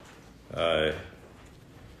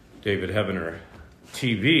David Heavener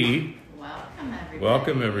TV. Welcome, everybody.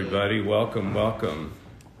 Welcome, everybody. Welcome.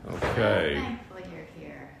 Okay. So thankful you're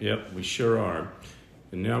here. Yep, we sure are.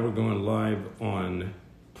 And now we're going live on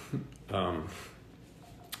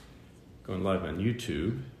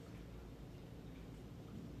YouTube.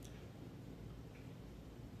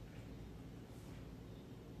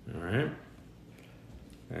 All right.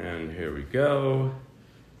 And here we go.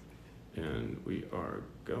 And we are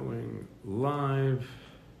going live.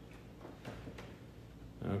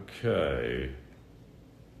 Okay.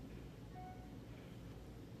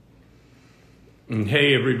 And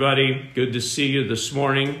hey, everybody. Good to see you this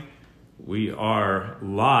morning. We are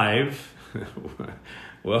live.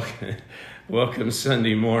 Welcome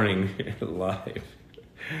Sunday morning live.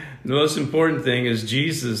 The most important thing is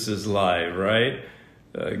Jesus is live, right?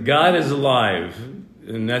 God is alive.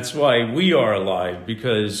 And that's why we are alive,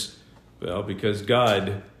 because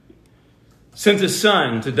God sent His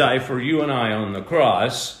Son to die for you and I on the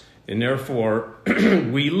cross, and therefore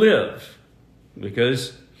we live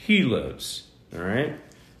because He lives. All right.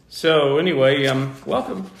 So anyway,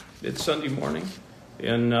 welcome. It's Sunday morning,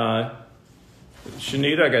 and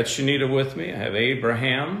Shanita, I got Shanita with me. I have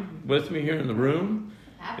Abraham with me here in the room.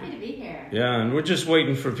 Happy to be here. Yeah, and we're just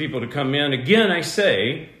waiting for people to come in. Again, I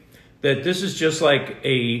say that this is just like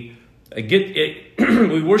we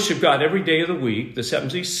worship God every day of the week. This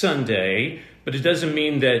happens to be Sunday, but it doesn't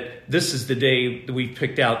mean that this is the day that we've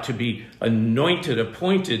picked out to be anointed,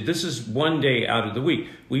 appointed. This is one day out of the week.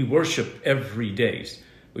 We worship every day.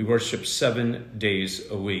 We worship 7 days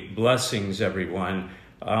a week. Blessings, everyone.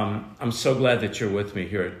 I'm so glad that you're with me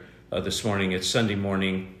here this morning. It's Sunday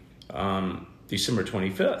morning, December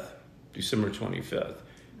 25th.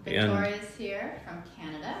 Victoria's here from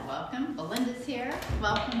Canada. Welcome. Belinda's here.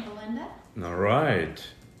 Welcome, Belinda. All right.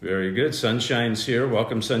 Very good. Sunshine's here.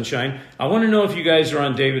 Welcome, Sunshine. I want to know if you guys are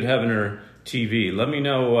on David Heavener TV. Let me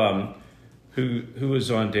know who is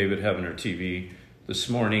on David Heavener TV this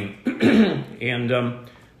morning. And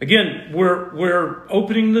again, we're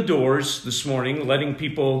opening the doors this morning, letting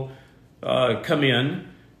people come in.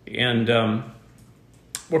 And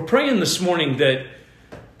we're praying this morning that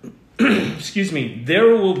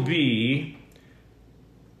there will be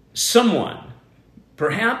someone,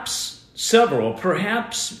 perhaps several,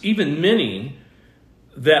 perhaps even many,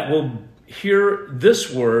 that will hear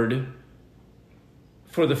this word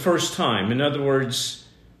for the first time. In other words,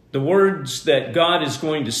 the words that God is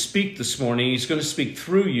going to speak this morning, He's going to speak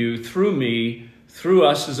through you, through me, through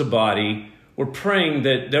us as a body. We're praying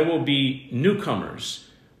that there will be newcomers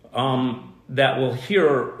that will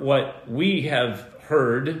hear what we have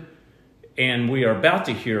heard and we are about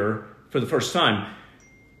to hear for the first time.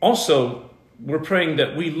 Also, we're praying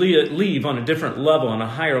that we leave on a different level, on a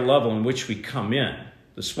higher level in which we come in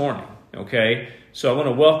this morning, okay? So I want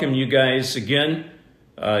to welcome you guys again,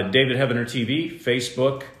 David Heavener TV,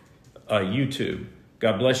 Facebook, YouTube.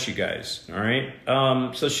 God bless you guys, all right?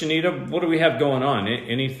 So Shanita, what do we have going on?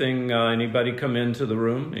 Anything, anybody come into the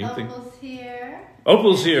room? Anything? Opal's here.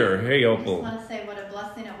 Opal's here. Hey, Opal. I just want to say what a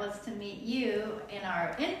blessing it was to meet you in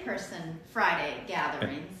our in-person Friday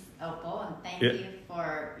gatherings, Opal, and thank you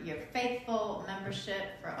for your faithful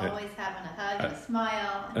membership, for always having a hug and a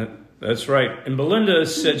smile. That's right. And Belinda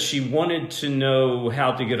said she wanted to know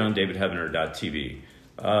how to get on davidheavener.tv,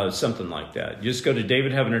 something like that. Just go to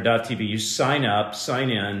davidheavener.tv, you sign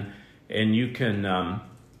in, and you can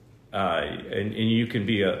you can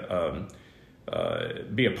be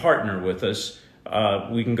a partner with us.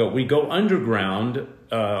 We go underground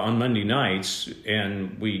on Monday nights,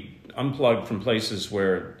 and we unplug from places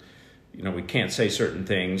where we can't say certain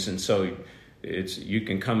things, and so you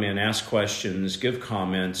can come in, ask questions, give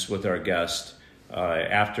comments with our guest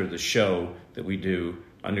after the show that we do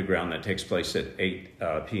underground that takes place at 8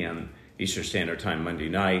 p.m. Eastern Standard Time Monday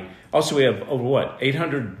night. Also, we have over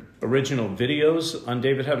 800 original videos on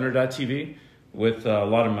davidheavener.tv with a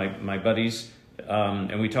lot of my buddies.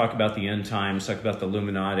 And we talk about the end times, talk about the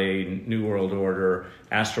Illuminati, New World Order,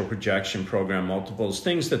 astral projection program, multiples,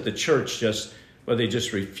 things that the church just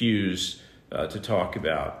refuse to talk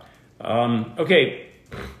about. Okay,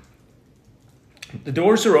 the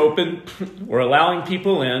doors are open. We're allowing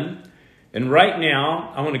people in. And right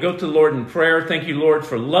now, I want to go to the Lord in prayer. Thank you, Lord,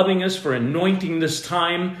 for loving us, for anointing this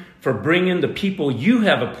time, for bringing the people you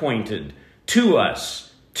have appointed to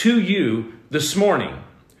us, to you this morning.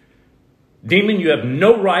 Demon, you have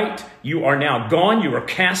no right. You are now gone. You are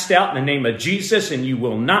cast out in the name of Jesus, and you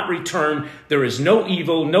will not return. There is no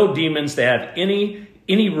evil, no demons that have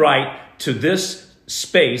any right to this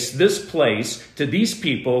space, this place, to these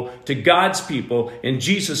people, to God's people. In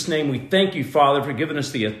Jesus' name, we thank you, Father, for giving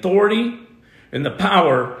us the authority and the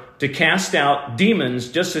power to cast out demons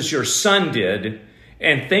just as your Son did.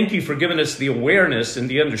 And thank you for giving us the awareness and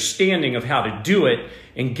the understanding of how to do it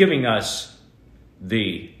and giving us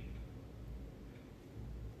the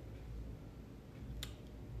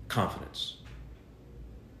confidence,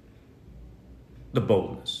 the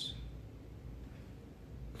boldness,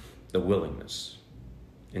 the willingness.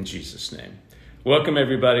 In Jesus' name. Welcome,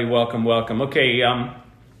 everybody. Welcome, welcome. Okay,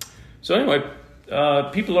 so anyway,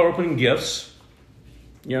 people are opening gifts.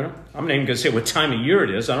 You know, I'm not even going to say what time of year it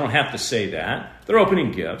is. I don't have to say that. They're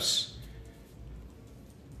opening gifts.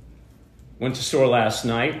 Went to the store last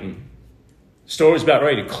night, and the store was about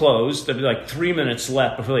ready to close. There'd be like 3 minutes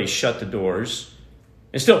left before they shut the doors.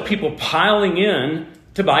 And still people piling in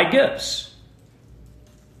to buy gifts.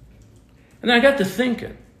 And then I got to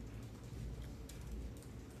thinking,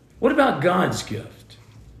 what about God's gift?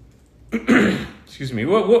 Excuse me.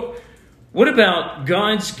 What about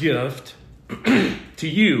God's gift to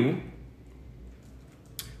you?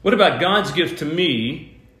 What about God's gift to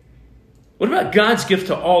me? What about God's gift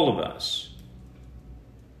to all of us?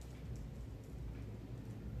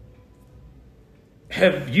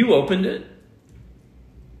 Have you opened it?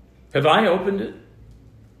 Have I opened it?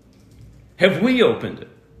 Have we opened it?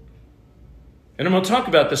 And I'm going to talk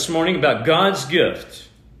about this morning about God's gift.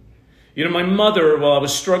 You know, my mother, while I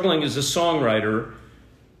was struggling as a songwriter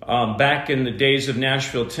back in the days of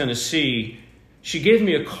Nashville, Tennessee, she gave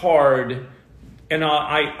me a card, and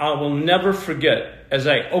I will never forget, as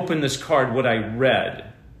I opened this card, what I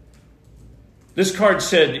read. This card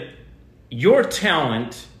said, "Your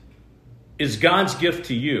talent is God's gift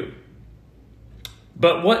to you.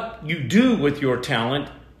 But what you do with your talent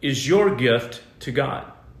is your gift to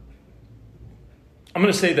God." I'm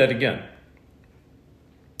going to say that again.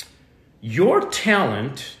 Your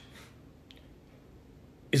talent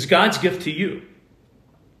is God's gift to you.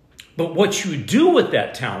 But what you do with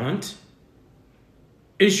that talent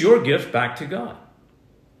is your gift back to God.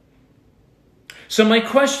 So my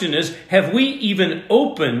question is, have we even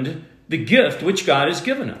opened the gift which God has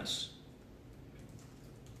given us?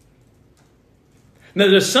 Now,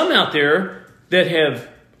 there's some out there that have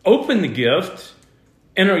opened the gift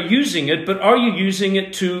and are using it, but are you using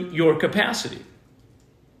it to your capacity?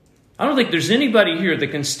 I don't think there's anybody here that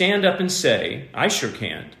can stand up and say, I sure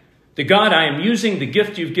can't, that God, I am using the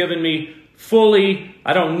gift you've given me fully.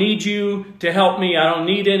 I don't need you to help me. I don't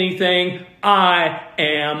need anything. I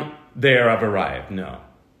am there. I've arrived. No.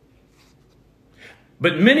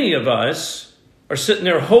 But many of us are sitting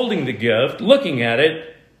there holding the gift, looking at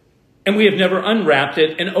it, and we have never unwrapped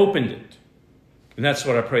it and opened it. And that's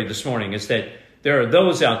what I prayed this morning, is that there are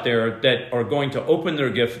those out there that are going to open their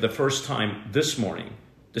gift for the first time this morning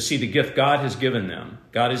to see the gift God has given them,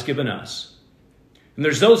 God has given us. And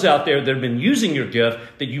there's those out there that have been using your gift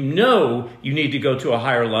that you know you need to go to a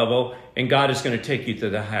higher level, and God is going to take you to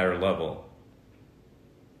the higher level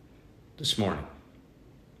this morning.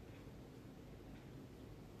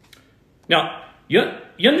 Now, you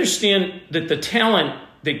understand that the talent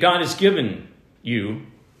that God has given you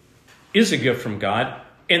is a gift from God,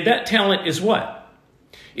 and that talent is what?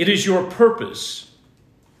 It is your purpose.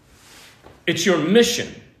 It's your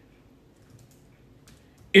mission.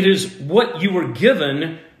 It is what you were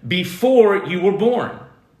given before you were born. You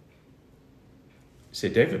say,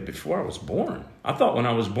 David, before I was born? I thought when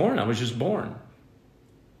I was born, I was just born.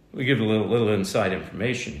 We give a little inside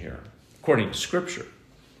information here. According to Scripture,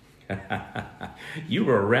 you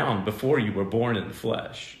were around before you were born in the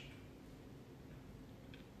flesh.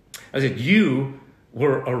 I said, you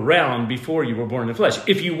were around before you were born in the flesh.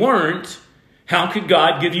 If you weren't, how could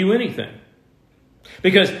God give you anything?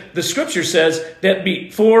 Because the Scripture says that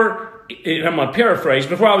before, I'm going to paraphrase,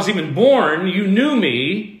 before I was even born, you knew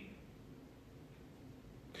me,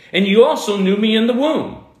 and you also knew me in the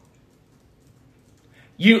womb.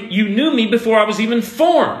 You knew me before I was even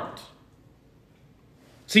formed.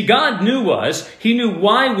 See, God knew us. He knew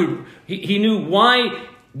why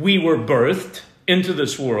we were birthed into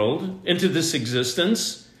this world, into this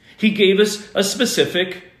existence. He gave us a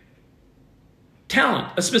specific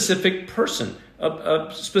talent, a specific person, a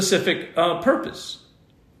specific purpose.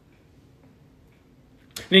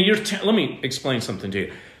 Now, let me explain something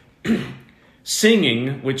to you.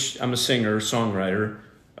 Singing, which I'm a singer, songwriter,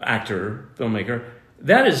 actor, filmmaker,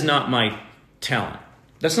 that is not my talent.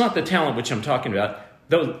 That's not the talent which I'm talking about.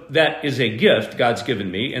 Though that is a gift God's given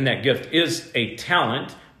me, and that gift is a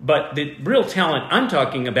talent. But the real talent I'm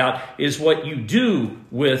talking about is what you do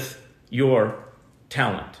with your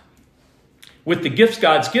talent. with the gifts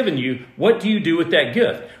God's given you, what do you do with that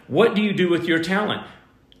gift? What do you do with your talent?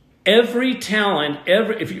 Every talent,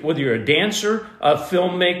 whether you're a dancer, a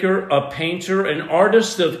filmmaker, a painter, an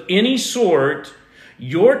artist of any sort,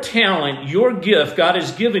 your talent, your gift God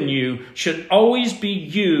has given you should always be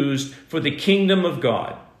used for the kingdom of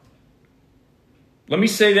God. Let me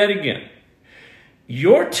say that again.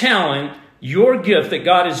 Your talent, your gift that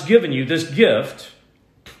God has given you, this gift,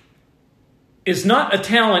 is not a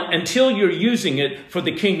talent until you're using it for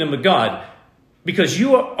the kingdom of God. Because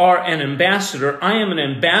you are an ambassador, I am an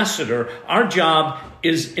ambassador. Our job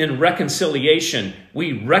is in reconciliation.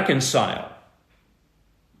 We reconcile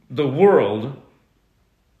the world,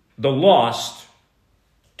 the lost,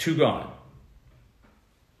 to God.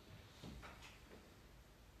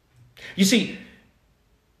 You see,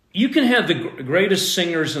 you can have the greatest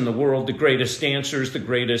singers in the world, the greatest dancers, the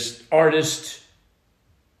greatest artists,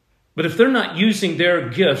 but if they're not using their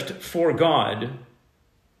gift for God,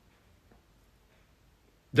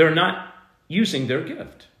 they're not using their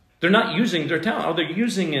gift. They're not using their talent. Oh, they're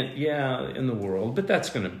using it, in the world, but that's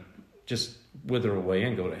going to just wither away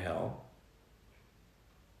and go to hell.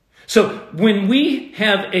 So when we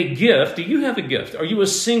have a gift, do you have a gift? Are you a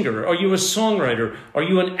singer? Are you a songwriter? Are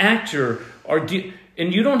you an actor?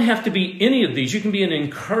 And you don't have to be any of these. You can be an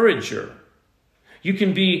encourager. You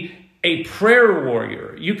can be a prayer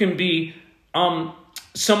warrior. You can be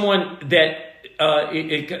someone that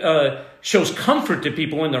shows comfort to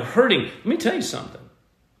people when they're hurting. Let me tell you something.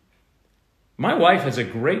 My wife has a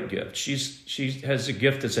great gift. She has a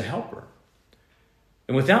gift as a helper.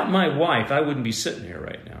 And without my wife, I wouldn't be sitting here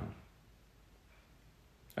right now.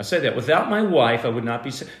 I say that. Without my wife, I would not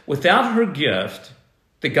be sitting. Without her gift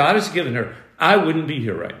that God has given her, I wouldn't be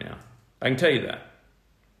here right now. I can tell you that.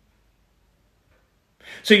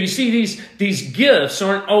 So you see, these gifts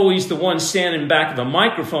aren't always the ones standing back of a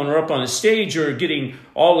microphone or up on a stage or getting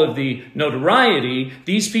all of the notoriety.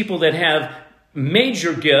 These people that have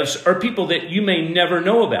major gifts are people that you may never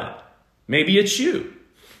know about. Maybe it's you.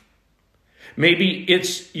 Maybe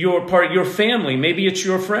it's your part of your family. Maybe it's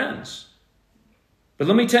your friends. But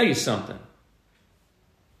let me tell you something.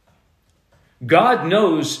 God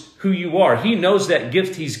knows who you are. He knows that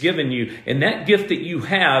gift He's given you. And that gift that you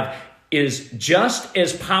have is just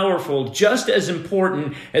as powerful, just as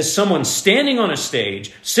important as someone standing on a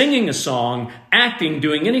stage, singing a song, acting,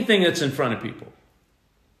 doing anything that's in front of people.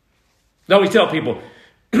 I always tell people,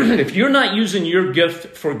 if you're not using your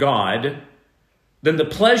gift for God, then the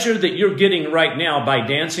pleasure that you're getting right now by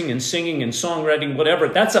dancing and singing and songwriting, whatever,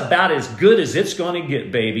 that's about as good as it's going to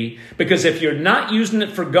get, baby. Because if you're not using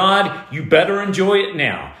it for God, you better enjoy it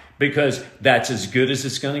now, because that's as good as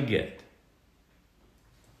it's going to get.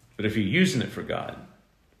 But if you're using it for God,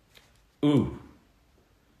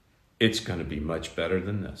 it's going to be much better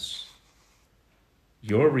than this.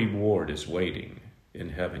 Your reward is waiting in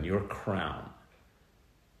heaven, your crown.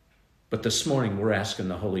 But this morning, we're asking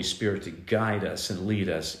the Holy Spirit to guide us and lead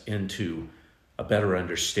us into a better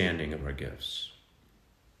understanding of our gifts.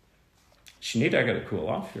 Shanita, I got to cool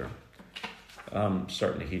off here.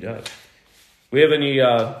 Starting to heat up. We have any,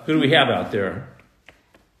 who do we have out there?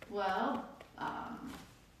 Well,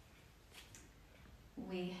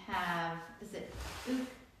 we have, is it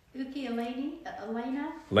Uki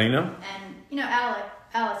Elena? Lena? And,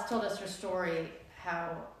 Alice told us her story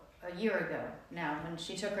how a year ago now, when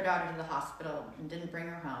she took her daughter to the hospital and didn't bring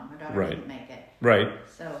her home. Her daughter didn't make it. Right.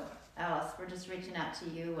 So, Alice, we're just reaching out to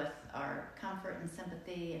you with our comfort and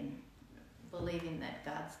sympathy and believing that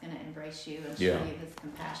God's going to embrace you and show you His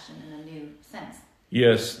compassion in a new sense.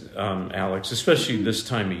 Yes, Alex, especially this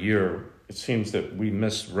time of year, it seems that we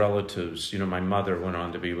miss relatives. My mother went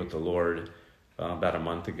on to be with the Lord about a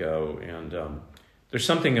month ago, and there's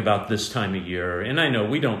something about this time of year, and I know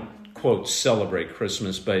we don't, quote, celebrate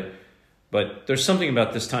Christmas, but there's something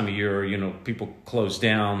about this time of year, people close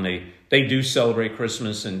down, they do celebrate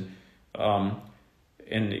Christmas, and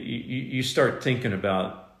you start thinking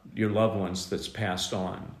about your loved ones that's passed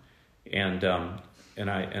on, and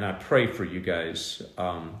I pray for you guys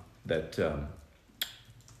that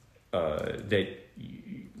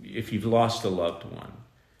if you've lost a loved one,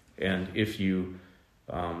 and if you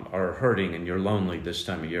are hurting and you're lonely this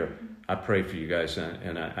time of year, I pray for you guys,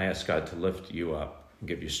 and I ask God to lift you up and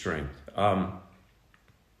give you strength. All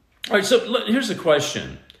right, so here's the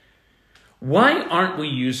question. Why aren't we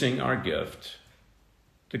using our gift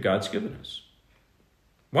that God's given us?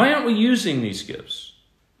 Why aren't we using these gifts?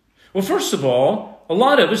 Well, first of all, a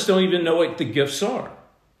lot of us don't even know what the gifts are.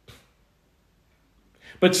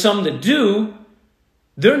 But some that do,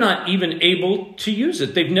 they're not even able to use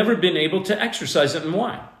it. They've never been able to exercise it. And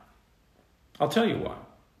why? I'll tell you why.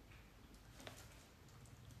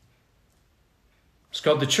 It's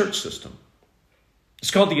called the church system.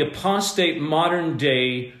 It's called the apostate, modern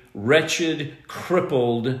day, wretched,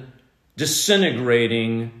 crippled,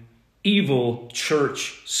 disintegrating, evil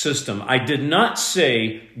church system. I did not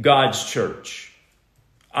say God's church.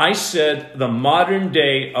 I said the modern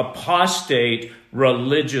day apostate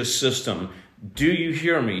religious system. Do you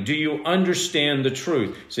hear me? Do you understand the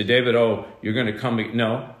truth? Say, David, you're going to come.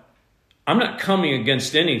 No, I'm not coming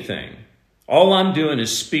against anything. All I'm doing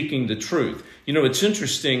is speaking the truth. You know, it's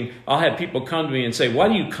interesting. I'll have people come to me and say, why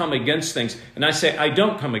do you come against things? And I say, I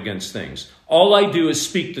don't come against things. All I do is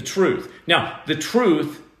speak the truth. Now, the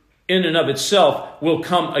truth in and of itself will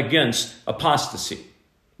come against apostasy.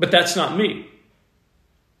 But that's not me.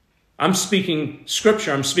 I'm speaking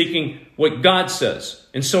scripture. I'm speaking what God says.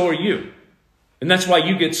 And so are you. And that's why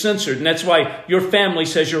you get censored. And that's why your family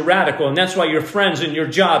says you're radical. And that's why your friends and your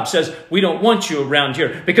job says, we don't want you around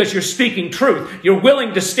here. Because you're speaking truth. You're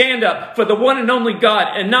willing to stand up for the one and only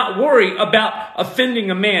God and not worry about offending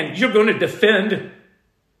a man. You're going to defend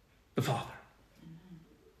the Father.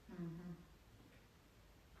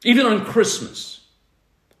 Even on Christmas.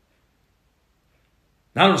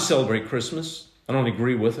 I don't celebrate Christmas. I don't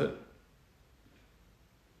agree with it.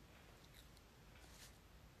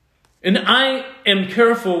 And I am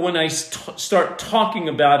careful when I start talking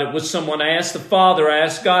about it with someone. I ask the Father, I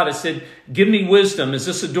ask God, I said, give me wisdom. Is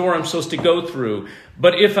this a door I'm supposed to go through?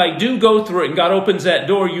 But if I do go through it and God opens that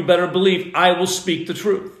door, you better believe I will speak the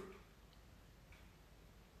truth.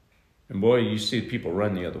 And boy, you see people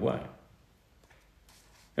run the other way.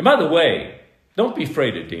 And by the way, don't be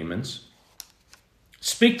afraid of demons.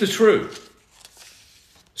 Speak the truth.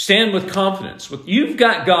 Stand with confidence. You've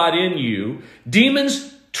got God in you.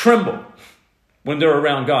 Demons tremble when they're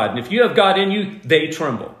around God. And if you have God in you, they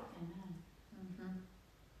tremble.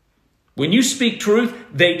 When you speak truth,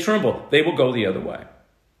 they tremble. They will go the other way.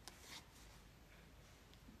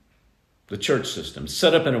 The church system is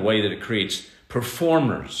set up in a way that it creates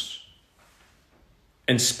performers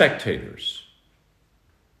and spectators.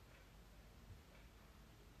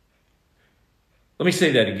 Let me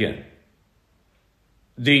say that again.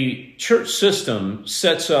 The church system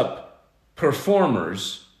sets up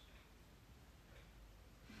performers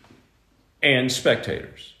and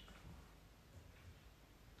spectators.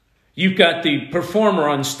 You've got the performer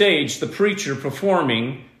on stage, the preacher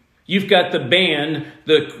performing. You've got the band,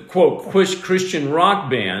 the quote Christian rock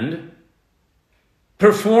band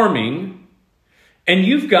performing. And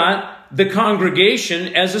you've got the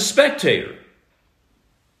congregation as a spectator.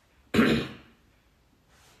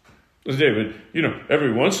 David,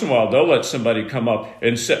 every once in a while, they'll let somebody come up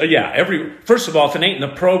and say, first of all, if it ain't in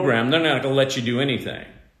the program, they're not going to let you do anything.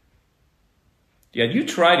 Yeah, you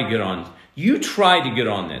try to get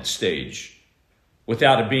on that stage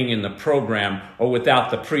without it being in the program or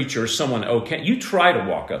without the preacher or someone okay. You try to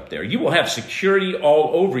walk up there. You will have security all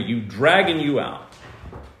over you, dragging you out.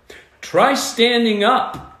 Try standing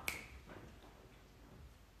up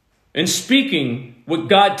and speaking what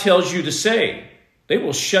God tells you to say. They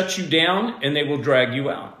will shut you down and they will drag you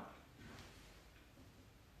out.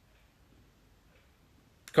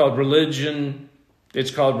 It's called religion. It's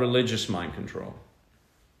called religious mind control.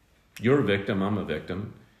 You're a victim. I'm a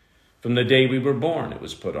victim. From the day we were born, it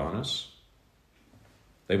was put on us.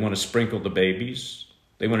 They want to sprinkle the babies.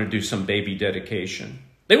 They want to do some baby dedication.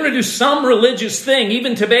 They want to do some religious thing,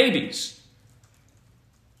 even to babies.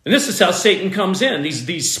 And this is how Satan comes in.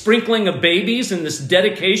 These sprinkling of babies and this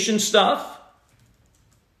dedication stuff.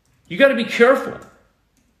 You got to be careful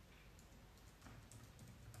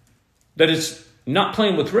that it's not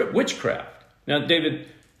playing with witchcraft. Now, David,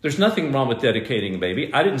 there's nothing wrong with dedicating a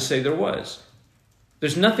baby. I didn't say there was.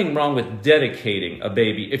 There's nothing wrong with dedicating a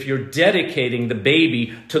baby if you're dedicating the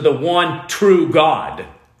baby to the one true God.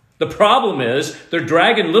 The problem is they're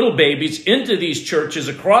dragging little babies into these churches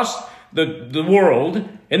across the world,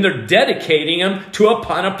 and they're dedicating them to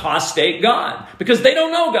an apostate God because they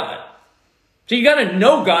don't know God. So you got to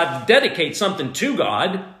know God to dedicate something to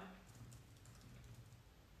God.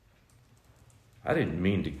 I didn't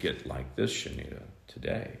mean to get like this, Shanita,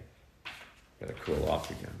 today. Got to cool off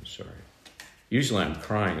again. Sorry. Usually I'm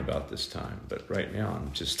crying about this time, but right now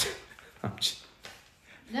I'm just.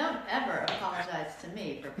 Don't ever apologize to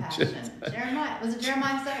me for passion.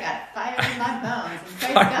 Jeremiah said I got fire in my bones. And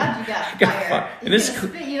praise God you got fire. He's going to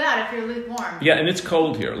spit you out if you're lukewarm. Yeah, and it's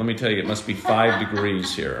cold here. Let me tell you, it must be 5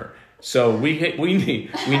 degrees here. So we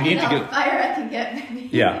need to get fire I can get, maybe.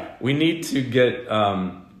 Yeah, we need to get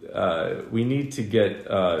Abraham. We need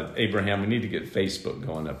to get Facebook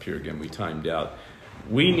going up here again. We timed out.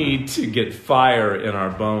 We need to get fire in our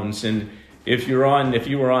bones. And if you were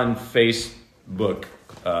on Facebook,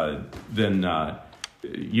 then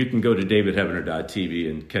you can go to davidheavener.tv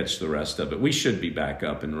and catch the rest of it. We should be back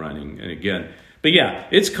up and running. And again, but yeah,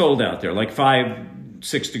 it's cold out there, like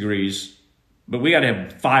 5-6 degrees. But we got to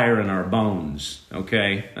have fire in our bones,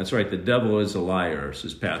 okay? That's right. The devil is a liar,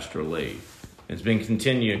 says Pastor Lee. It's been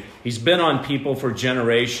continued. He's been on people for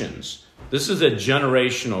generations. This is a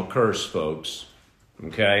generational curse, folks,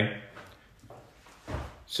 okay?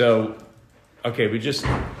 So, okay, we just,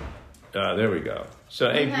 there we go. So,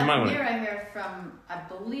 hey, you might want to... I hear from, I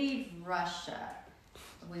believe, Russia.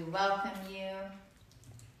 We welcome you.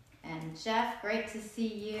 And Jeff, great to see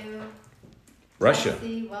you. Russia.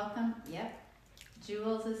 Jesse, welcome. Yep.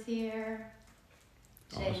 Jules is here.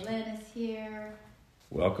 Jaylyn is here.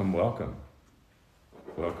 Welcome, welcome.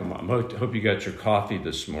 Welcome. I hope you got your coffee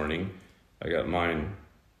this morning. I got mine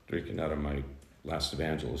drinking out of my Last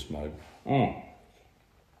Evangelist mug.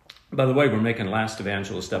 By the way, we're making Last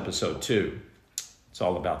Evangelist episode 2. It's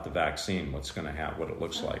all about the vaccine, what's going to happen, what it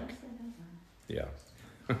looks like. Yeah.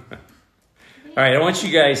 All right, I want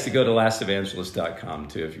you guys to go to lastevangelist.com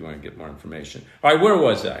too if you want to get more information. All right, where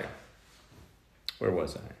was I?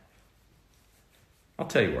 I'll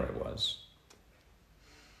tell you where I was.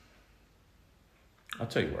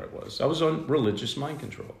 I was on religious mind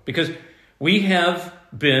control because we have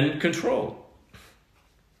been controlled.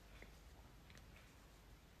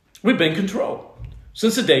 We've been controlled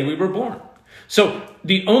since the day we were born. So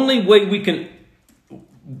the only way we can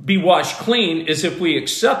be washed clean is if we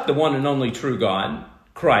accept the one and only true God,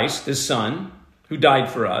 Christ, his Son, who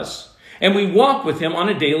died for us, and we walk with him on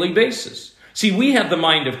a daily basis. See, we have the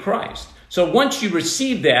mind of Christ. So once you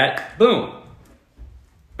receive that, boom.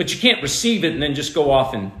 But you can't receive it and then just go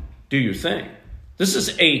off and do your thing. This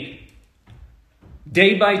is a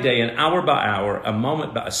day by day, an hour by hour, a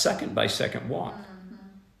moment by a second by second walk.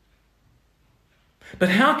 But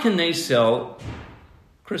how can they sell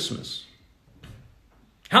Christmas?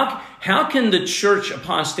 How can the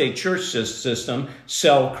apostate church system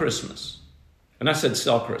sell Christmas? And I said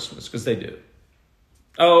sell Christmas because they do.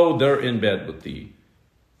 Oh, they're in bed with the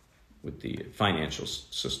financial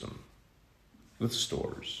system, with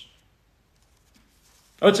stores.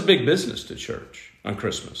 Oh, it's a big business to church on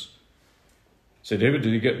Christmas. So, David, do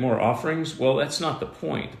you get more offerings? Well, that's not the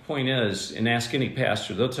point. The point is, and ask any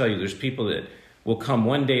pastor, they'll tell you there's people that will come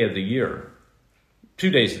one day of the year, 2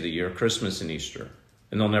 days of the year, Christmas and Easter,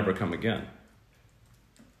 and they'll never come again.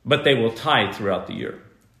 But they will tithe throughout the year.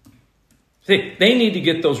 See, they need to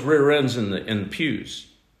get those rear ends in the pews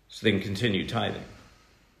so they can continue tithing.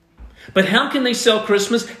 But how can they sell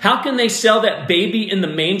Christmas? How can they sell that baby in the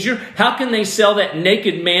manger? How can they sell that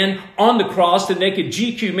naked man on the cross, the naked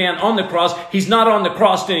GQ man on the cross? He's not on the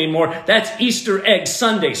cross anymore. That's Easter egg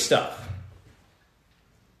Sunday stuff.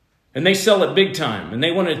 And they sell it big time. And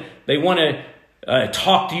they want to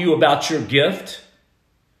talk to you about your gift.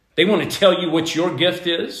 They want to tell you what your gift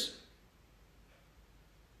is.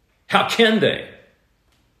 How can they?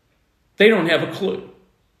 They don't have a clue.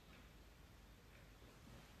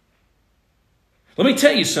 Let me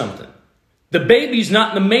tell you something. The baby's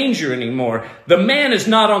not in the manger anymore. The man is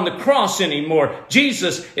not on the cross anymore.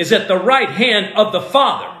 Jesus is at the right hand of the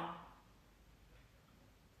Father.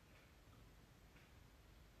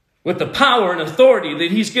 With the power and authority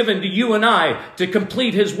that he's given to you and I to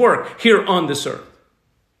complete his work here on this earth.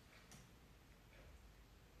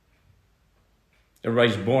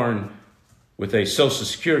 Everybody's born with a social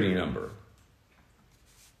security number.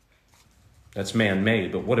 That's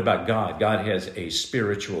man-made. But what about God? God has a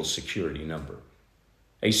spiritual security number.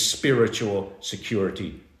 A spiritual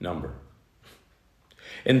security number.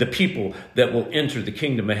 And the people that will enter the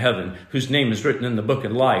kingdom of heaven, whose name is written in the book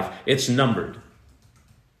of life, it's numbered.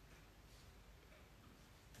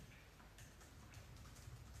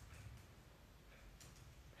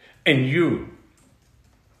 And you,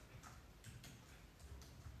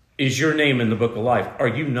 is your name in the book of life? Are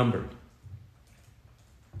you numbered?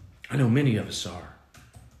 I know many of us are.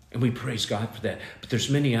 And we praise God for that. But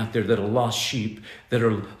there's many out there that are lost sheep that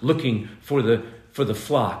are looking for the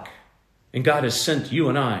flock. And God has sent you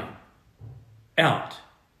and I out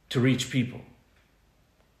to reach people.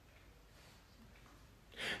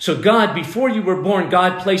 So God, before you were born,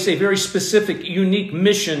 God placed a very specific, unique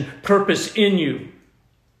mission, purpose in you.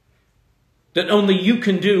 That only you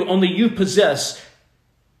can do, only you possess.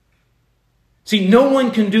 See, no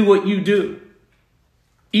one can do what you do.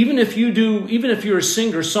 Even if you're a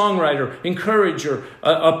singer, songwriter, encourager,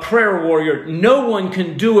 a prayer warrior, no one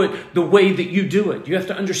can do it the way that you do it. You have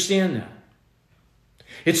to understand that.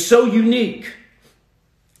 It's so unique.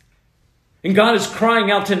 And God is crying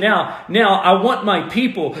out to now, I want my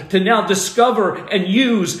people to now discover and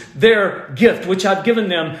use their gift, which I've given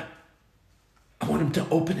them I want him to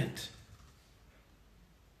open it.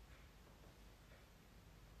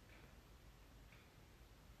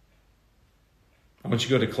 I want you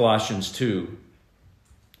to go to Colossians 2,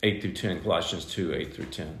 8 through 10. Colossians 2, 8 through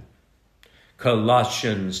 10.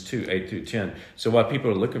 Colossians 2, 8 through 10. So while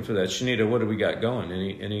people are looking for that, Shanita, what do we got going?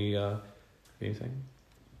 Anything?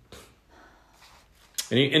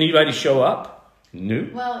 Anybody show up?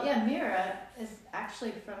 New? Well, yeah, Mira is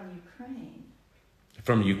actually from Ukraine.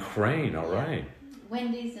 From Ukraine, all right.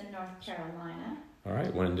 Wendy's in North Carolina. All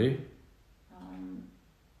right, Wendy.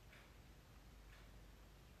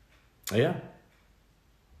 Yeah.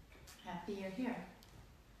 Happy you're here.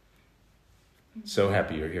 So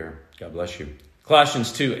happy you're here. God bless you.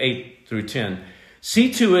 Colossians 2, 8 through 10.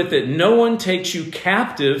 See to it that no one takes you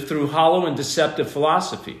captive through hollow and deceptive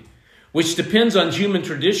philosophy, which depends on human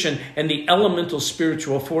tradition and the elemental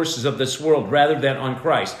spiritual forces of this world rather than on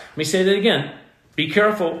Christ. Let me say that again. Be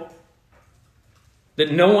careful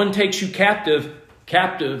that no one takes you captive,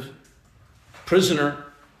 prisoner,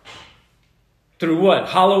 through what?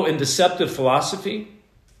 Hollow and deceptive philosophy?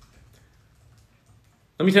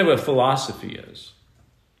 Let me tell you what philosophy is.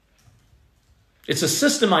 It's a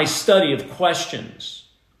systemized study of questions,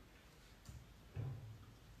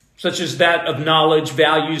 such as that of knowledge,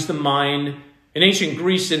 values, the mind. In ancient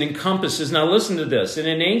Greece, it encompasses, now listen to this, and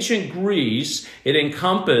in ancient Greece, it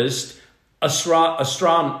encompassed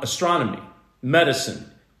astronomy,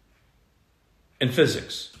 medicine, and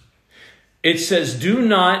physics. It says, do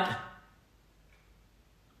not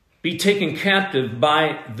be taken captive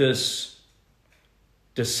by this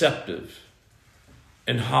deceptive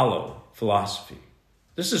and hollow philosophy.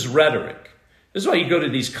 This is rhetoric. This is why you go to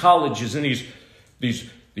these colleges and these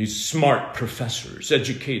smart professors,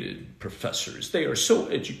 educated professors. They are so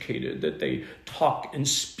educated that they talk and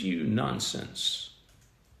spew nonsense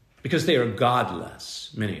because they are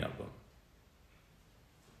godless, many of them.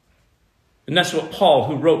 And that's what Paul,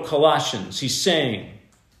 who wrote Colossians, he's saying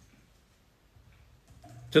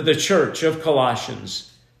to the church of Colossians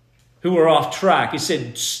who are off track. He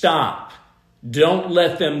said, stop. Don't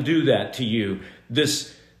let them do that to you.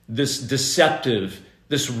 This deceptive,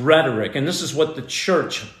 this rhetoric. And this is what the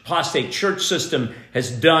church, apostate church system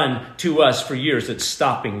has done to us for years. It's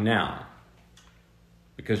stopping now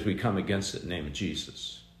because we come against it in the name of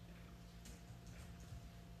Jesus.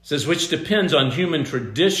 It says, which depends on human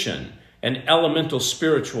tradition and elemental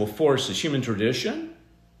spiritual forces. Human tradition?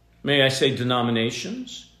 May I say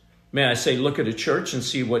denominations? May I say look at a church and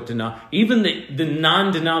see what even the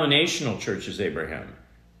non-denominational churches, Abraham,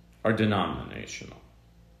 are denominational.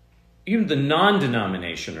 Even the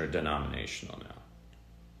non-denomination are denominational now.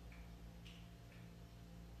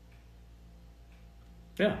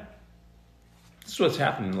 Yeah. This is what's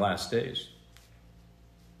happened in the last days.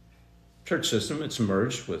 Church system, it's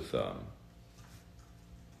merged with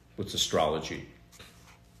astrology,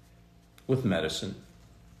 with medicine.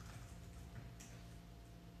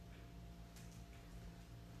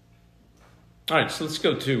 All right, so let's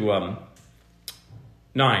go to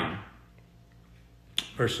 9,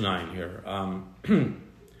 verse 9 here.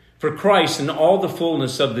 For Christ in all the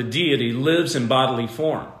fullness of the deity lives in bodily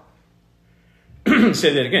form.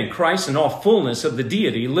 Say that again. Christ in all fullness of the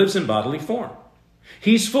deity lives in bodily form.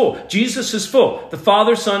 He's full. Jesus is full. The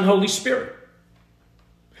Father, Son, Holy Spirit.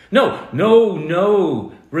 No.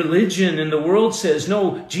 Religion in the world says,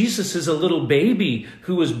 no, Jesus is a little baby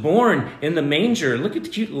who was born in the manger. Look at the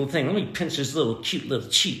cute little thing. Let me pinch his cute little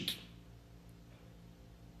cheek.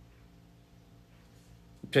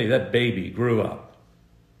 I'll tell you, that baby grew up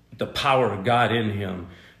with the power of God in him.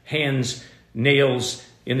 Nails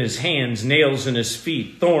in his hands, nails in his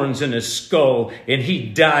feet, thorns in his skull, and he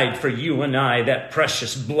died for you and I. That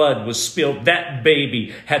precious blood was spilled. That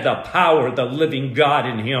baby had the power of the living God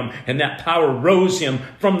in him, and that power rose him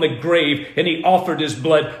from the grave, and he offered his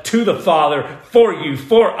blood to the Father for you,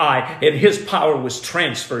 for I, and his power was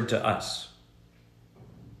transferred to us.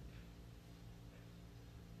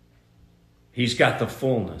 He's got the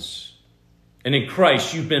fullness. And in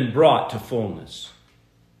Christ, you've been brought to fullness.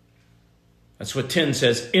 That's what 10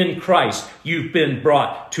 says. In Christ, you've been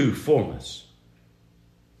brought to fullness.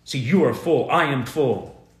 See, you are full. I am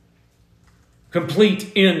full.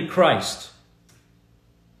 Complete in Christ.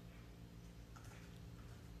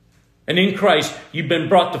 And in Christ, you've been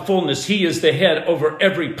brought to fullness. He is the head over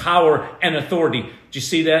every power and authority. Do you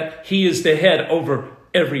see that? He is the head over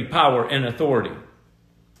every power and authority.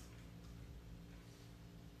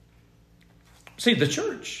 See, the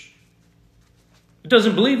church, it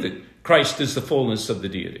doesn't believe that Christ is the fullness of the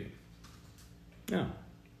deity. Yeah.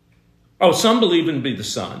 Oh, some believe in be the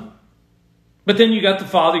Son. But then you got the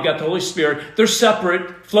Father, you got the Holy Spirit. They're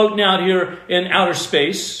separate, floating out here in outer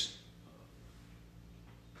space.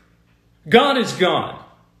 God is God.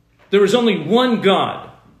 There is only one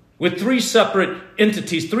God with three separate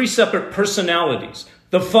entities, three separate personalities.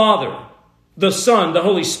 The Father, the Son, the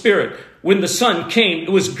Holy Spirit. When the Son came,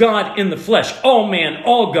 it was God in the flesh. All man,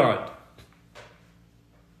 all God.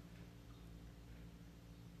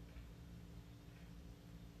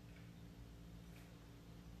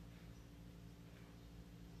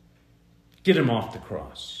 Get him off the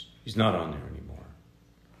cross. He's not on there anymore.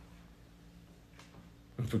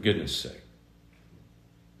 And for goodness sake,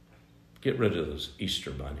 get rid of those Easter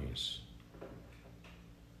bunnies.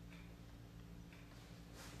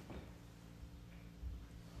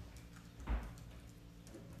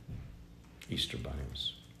 Easter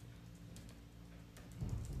bunnies.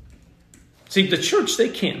 See, the church, they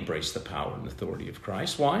can't embrace the power and authority of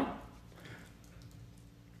Christ. Why?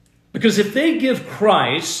 Because if they give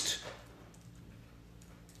Christ,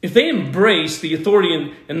 if they embrace the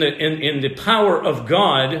authority and the power of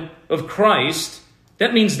God, of Christ,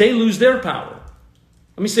 that means they lose their power.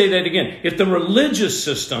 Let me say that again. If the religious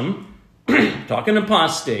system, talking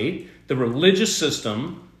apostate, the religious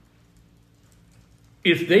system,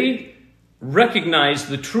 if they recognize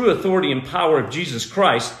the true authority and power of Jesus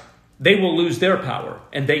Christ, they will lose their power.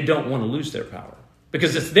 And they don't want to lose their power.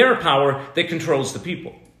 Because it's their power that controls the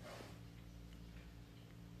people.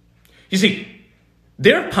 You see,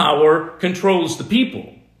 their power controls the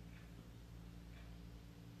people.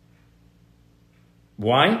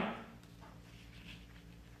 Why?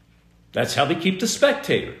 That's how they keep the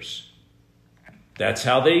spectators. That's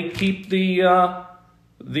how they keep the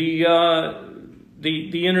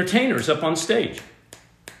entertainers up on stage.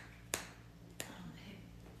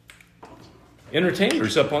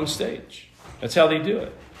 Entertainers up on stage. That's how they do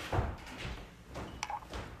it.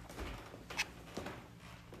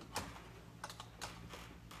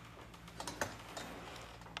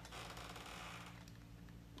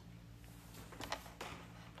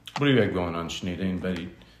 What do you got going on, Shanita? Anybody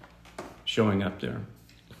showing up there?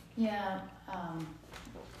 Yeah,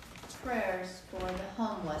 prayers for the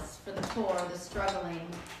homeless, for the poor, the struggling.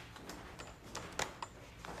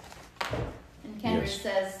 And Kendra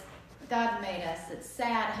says, God made us. It's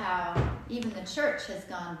sad how even the church has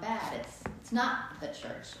gone bad. It's not the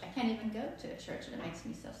church. I can't even go to a church, and it makes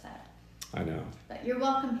me so sad. I know. But you're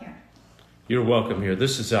welcome here. You're welcome here.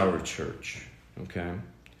 This is our church, okay?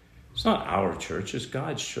 It's not our church, it's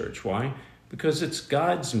God's church. Why? Because it's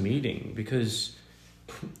God's meeting. Because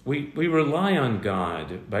we rely on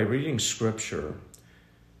God by reading Scripture.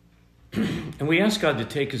 And we ask God to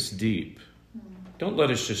take us deep. Don't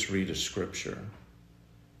let us just read a Scripture.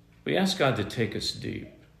 We ask God to take us deep.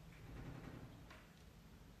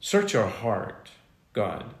 Search our heart,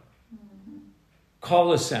 God.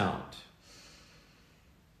 Call us out.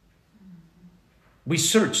 We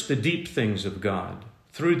search the deep things of God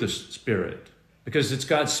through the Spirit, because it's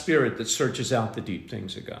God's Spirit that searches out the deep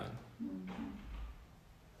things of God.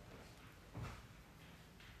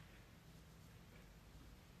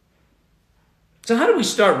 So how do we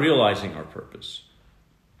start realizing our purpose?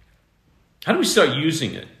 How do we start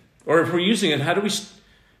using it? Or if we're using it, how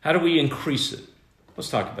do we increase it? Let's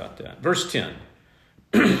talk about that. Verse 10.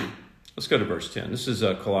 Let's go to verse 10. This is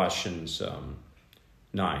Colossians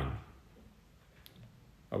 9.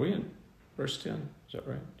 Are we in verse 10? Is that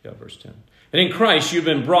right? Yeah, verse 10. And in Christ you've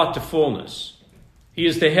been brought to fullness. He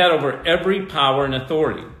is the head over every power and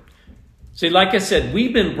authority. See, like I said,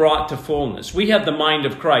 we've been brought to fullness. We have the mind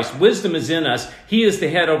of Christ. Wisdom is in us. He is the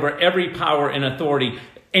head over every power and authority.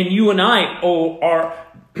 And you and I are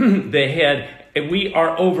the head, and we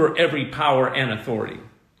are over every power and authority.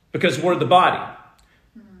 Because we're the body.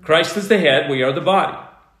 Christ is the head, we are the body.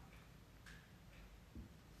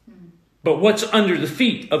 But what's under the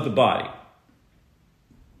feet of the body?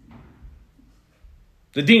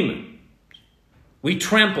 The demon. We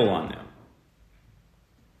trample on them.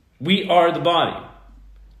 We are the body.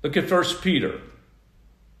 Look at 1 Peter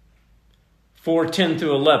 4:10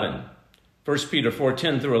 through 11. 1 Peter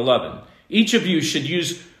 4:10 through 11. Each of you should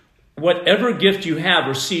use whatever gift you have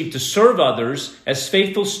received to serve others as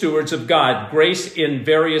faithful stewards of God, grace in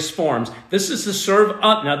various forms. This is to serve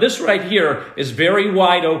up. Now, this right here is very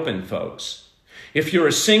wide open, folks. If you're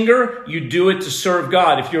a singer, you do it to serve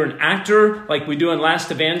God. If you're an actor, like we do in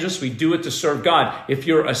Last Evangelist, we do it to serve God. If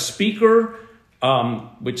you're a speaker,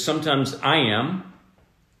 which sometimes I am,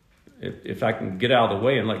 if I can get out of the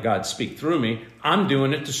way and let God speak through me, I'm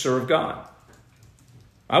doing it to serve God.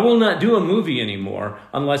 I will not do a movie anymore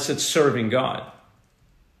unless it's serving God.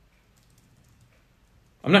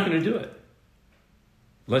 I'm not going to do it.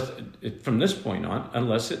 from this point on,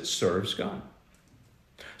 unless it serves God.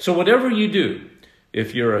 So whatever you do,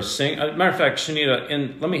 if you're a singer, matter of fact,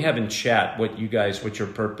 Shanita, let me have in chat what your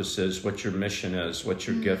purpose is, what your mission is, what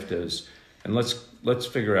your gift is, and let's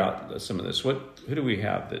figure out some of this. Who do we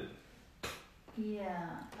have that? Yeah.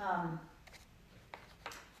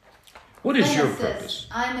 What is your purpose?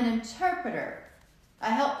 I'm an interpreter. I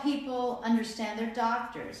help people understand their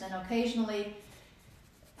doctors, and occasionally,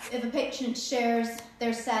 if a patient shares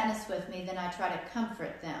their sadness with me, then I try to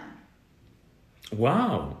comfort them.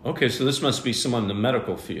 Wow. Okay, so this must be someone in the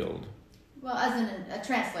medical field. Well, as a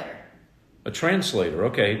translator. A translator,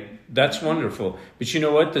 okay. That's wonderful. But you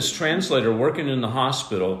know what? This translator working in the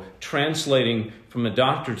hospital, translating from a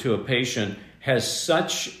doctor to a patient, has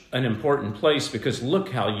such an important place, because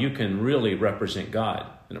look how you can really represent God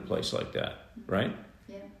in a place like that, right?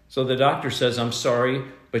 Yeah. So the doctor says, I'm sorry,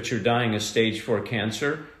 but you're dying of stage 4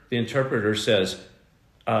 cancer. The interpreter says,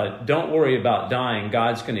 don't worry about dying.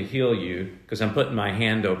 God's going to heal you because I'm putting my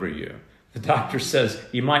hand over you. The doctor says,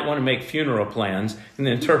 you might want to make funeral plans. And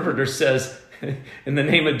the interpreter says, in the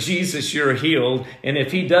name of Jesus, you're healed. And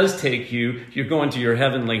if he does take you, you're going to your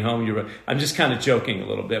heavenly home. I'm just kind of joking a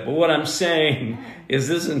little bit. But what I'm saying is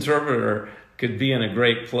this interpreter could be in a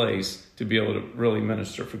great place to be able to really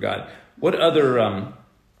minister for God. What other...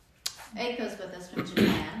 Aiko's with us from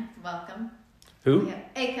Japan. Welcome. Who? We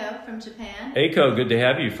have Aiko from Japan. Aiko, good to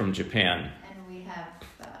have you from Japan. And we have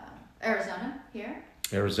Arizona here.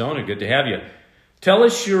 Arizona, good to have you. Tell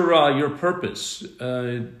us your purpose.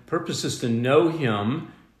 Purpose is to know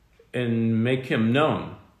him and make him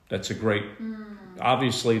known. That's a great,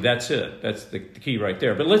 obviously that's it. That's the key right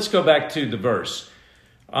there. But let's go back to the verse.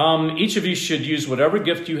 Each of you should use whatever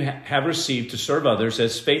gift you have received to serve others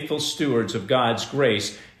as faithful stewards of God's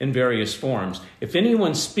grace in various forms. If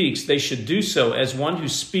anyone speaks, they should do so as one who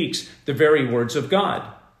speaks the very words of God.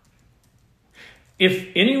 If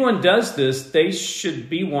anyone does this, they should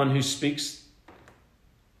be one who speaks.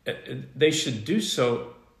 They should do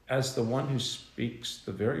so as the one who speaks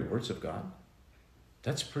the very words of God.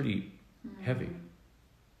 That's pretty heavy.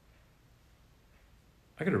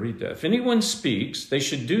 I got to read that. If anyone speaks, they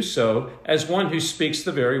should do so as one who speaks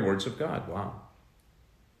the very words of God. Wow.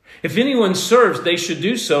 If anyone serves, they should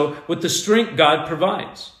do so with the strength God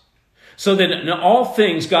provides, so that in all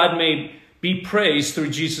things God may be praised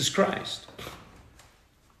through Jesus Christ.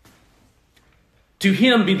 To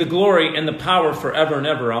him be the glory and the power forever and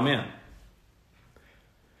ever. Amen.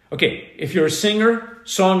 Okay, if you're a singer,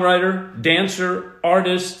 songwriter, dancer,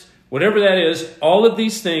 artist, whatever that is, all of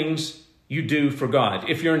these things you do for God.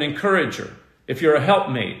 If you're an encourager, if you're a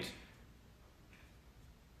helpmate,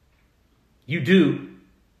 you do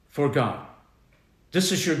for God.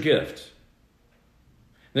 This is your gift.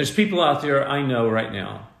 There's people out there I know right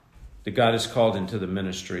now that God has called into the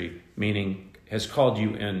ministry, meaning has called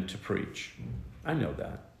you in to preach. I know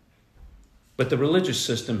that. But the religious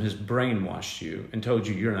system has brainwashed you and told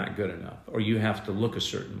you you're not good enough, or you have to look a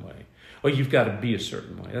certain way, or you've got to be a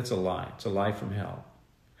certain way. That's a lie. It's a lie from hell.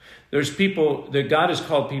 There's people that God has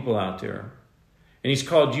called people out there, and he's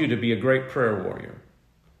called you to be a great prayer warrior.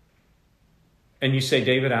 And you say,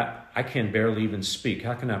 David, I can barely even speak.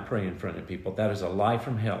 How can I pray in front of people? That is a lie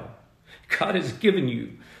from hell. God has given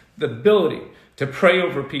you the ability to pray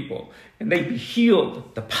over people, and they be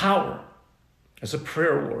healed, the power as a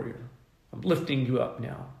prayer warrior. I'm lifting you up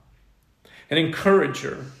now. An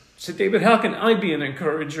encourager. Say, David, how can I be an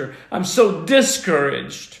encourager? I'm so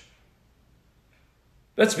discouraged.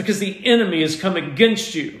 That's because the enemy has come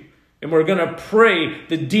against you. And we're going to pray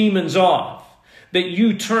the demons off. That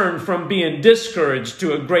you turn from being discouraged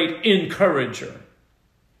to a great encourager.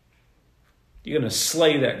 You're going to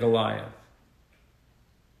slay that Goliath.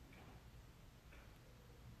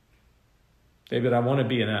 David, I want to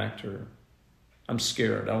be an actor. I'm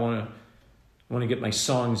scared. I want to get my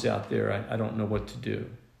songs out there. I don't know what to do.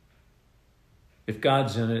 If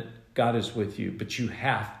God's in it, God is with you, but you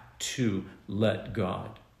have to let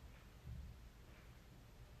God.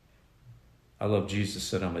 I love Jesus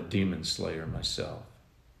said, I'm a demon slayer myself.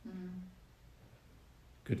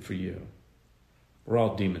 Good for you. We're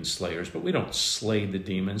all demon slayers, but we don't slay the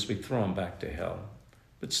demons. We throw them back to hell.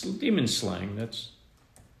 But demon slaying, that's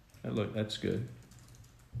good.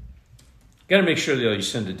 You got to make sure that you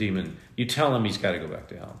send a demon. You tell him he's got to go back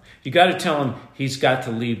to hell. You got to tell him he's got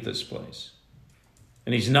to leave this place.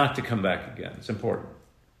 And he's not to come back again. It's important.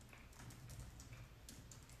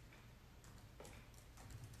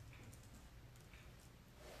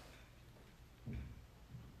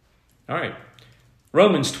 All right.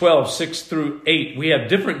 Romans 12, 6 through 8. We have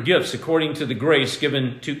different gifts according to the grace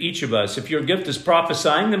given to each of us. If your gift is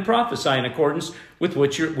prophesying, then prophesy in accordance with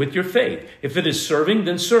your faith. If it is serving,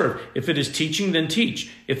 then serve. If it is teaching, then teach.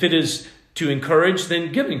 If it is to encourage,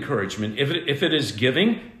 then give encouragement. If it is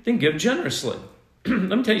giving, then give generously.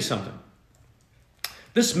 Let me tell you something.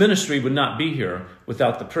 This ministry would not be here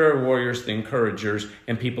without the prayer warriors, the encouragers,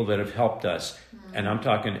 and people that have helped us. And I'm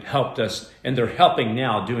talking helped us, and they're helping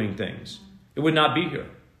now doing things. It would not be here.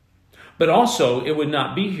 But also, it would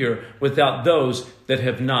not be here without those that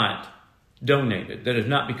have not donated, that have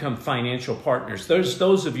not become financial partners. There's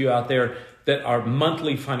those of you out there that are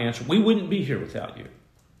monthly financial. We wouldn't be here without you.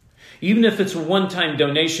 Even if it's a one-time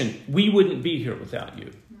donation, we wouldn't be here without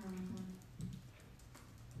you.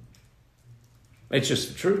 It's just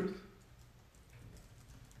the truth.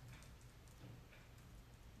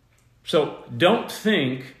 So don't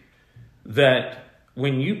think that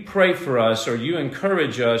when you pray for us or you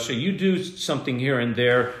encourage us or you do something here and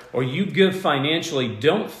there or you give financially,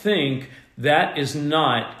 don't think that is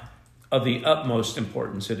not of the utmost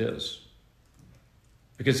importance. It is.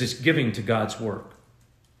 Because it's giving to God's work.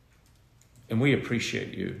 And we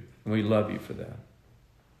appreciate you and we love you for that.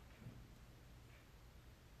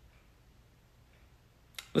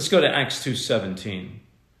 Let's go to Acts 2:17.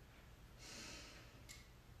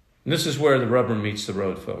 And this is where the rubber meets the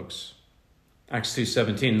road, folks. Acts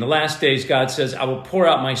 2:17. In the last days, God says, I will pour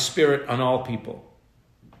out my spirit on all people.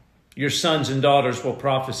 Your sons and daughters will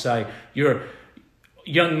prophesy. Your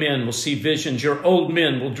young men will see visions. Your old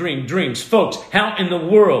men will dream dreams. Folks, how in the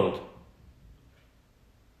world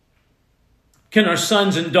can our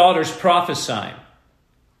sons and daughters prophesy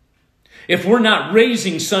if we're not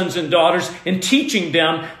raising sons and daughters and teaching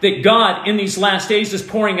them that God in these last days is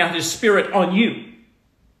pouring out his spirit on you?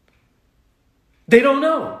 They don't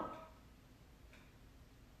know.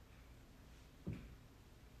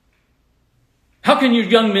 How can your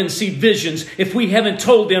young men see visions if we haven't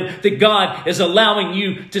told them that God is allowing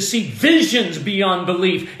you to see visions beyond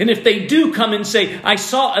belief? And if they do come and say, I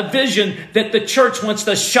saw a vision, that the church wants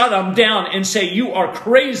to shut them down and say, you are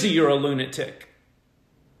crazy, you're a lunatic.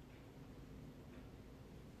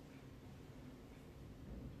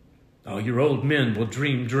 Oh, your old men will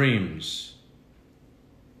dream dreams.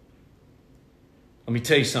 Let me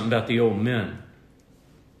tell you something about the old men.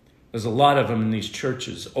 There's a lot of them in these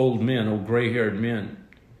churches, old men, old gray-haired men,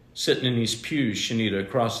 sitting in these pews, Shanita,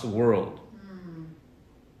 across the world.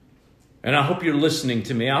 And I hope you're listening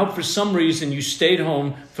to me. I hope for some reason you stayed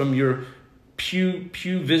home from your pew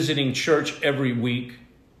visiting church every week.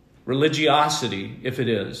 Religiosity, if it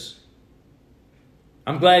is.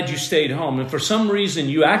 I'm glad you stayed home. And for some reason,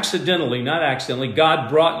 you accidentally, not accidentally, God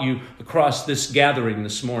brought you across this gathering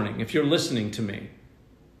this morning. If you're listening to me,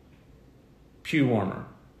 pew warmer.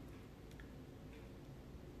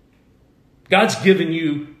 God's given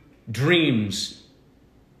you dreams.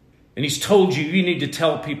 And he's told you need to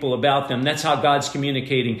tell people about them. That's how God's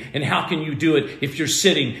communicating. And how can you do it if you're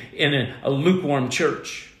sitting in a lukewarm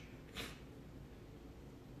church?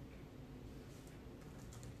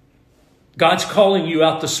 God's calling you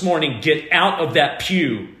out this morning. Get out of that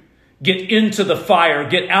pew. Get into the fire.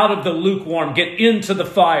 Get out of the lukewarm. Get into the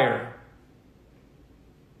fire.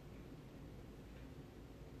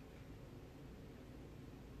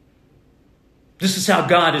 This is how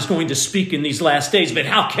God is going to speak in these last days. But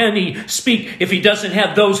how can he speak if he doesn't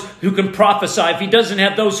have those who can prophesy, if he doesn't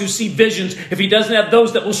have those who see visions, if he doesn't have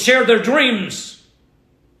those that will share their dreams?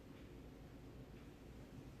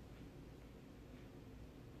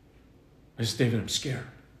 I said, David, I'm scared.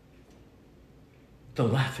 They'll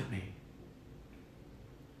laugh at me.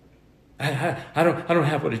 I don't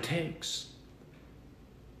have what it takes.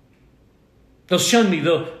 They'll shun me.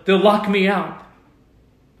 They'll lock me out.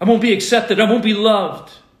 I won't be accepted. I won't be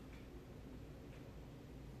loved.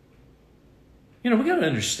 We got to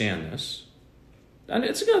understand this. And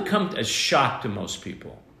it's going to come as shock to most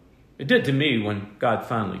people. It did to me when God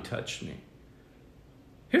finally touched me.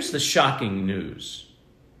 Here's the shocking news.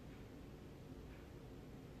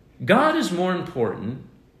 God is more important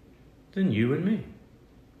than you and me.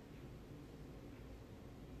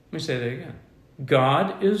 Let me say that again.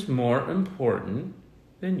 God is more important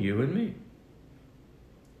than you and me.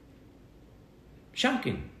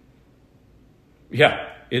 Shocking. Yeah,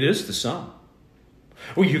 it is to some.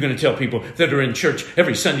 Well, you're going to tell people that are in church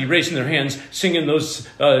every Sunday raising their hands, singing those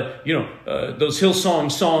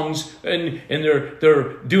Hillsong songs, and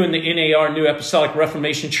they're doing the NAR, New Apostolic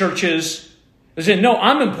Reformation churches. They say, no,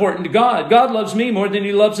 I'm important to God. God loves me more than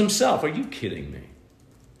he loves himself. Are you kidding me?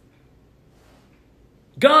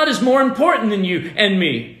 God is more important than you and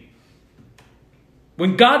me.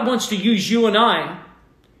 When God wants to use you and I,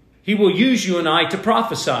 He will use you and I to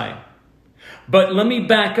prophesy. But let me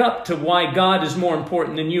back up to why God is more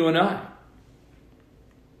important than you and I.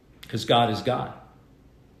 Because God is God.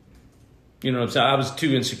 You know, I was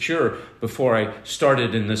too insecure before I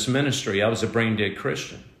started in this ministry. I was a brain dead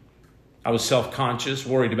Christian. I was self-conscious,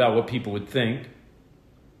 worried about what people would think.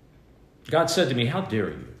 God said to me, how dare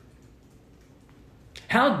you?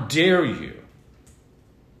 How dare you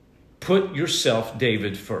put yourself,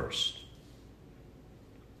 David, first?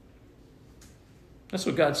 That's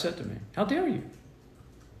what God said to me. How dare you?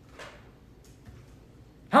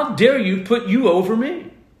 How dare you put you over me?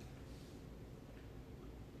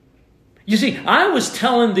 You see, I was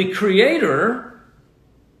telling the Creator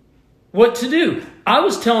what to do. I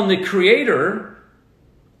was telling the Creator,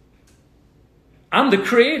 I'm the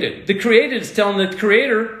created. The created is telling the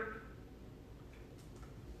Creator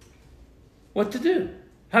what to do,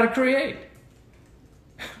 how to create,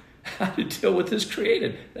 how to deal with His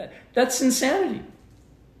created. That's insanity.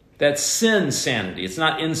 That's sin sanity. It's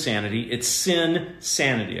not insanity. It's sin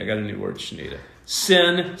sanity. I got a new word, Shanita.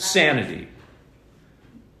 Sin sanity.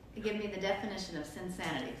 Give me the definition of sin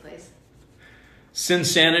sanity, please. Sin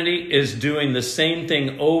sanity is doing the same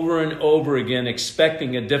thing over and over again,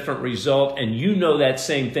 expecting a different result, and you know that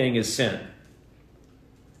same thing is sin.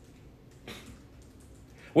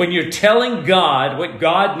 When you're telling God what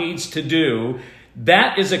God needs to do,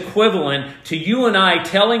 that is equivalent to you and I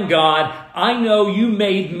telling God, I know you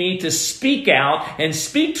made me to speak out and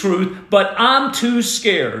speak truth, but I'm too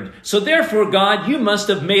scared. So therefore, God, you must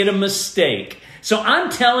have made a mistake. So I'm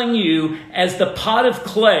telling you, as the pot of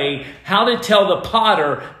clay, how to tell the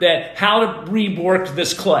potter that how to rework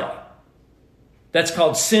this clay. That's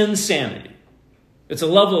called sin sanity. It's a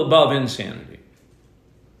level above insanity.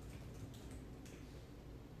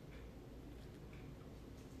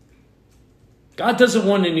 God doesn't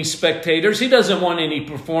want any spectators. He doesn't want any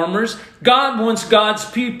performers. God wants God's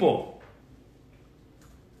people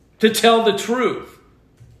to tell the truth.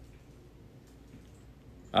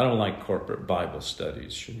 I don't like corporate Bible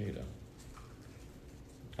studies, Shanita.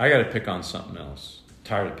 I got to pick on something else. I'm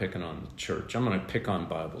tired of picking on the church. I'm going to pick on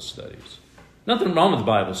Bible studies. Nothing wrong with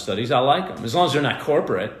Bible studies. I like them, as long as they're not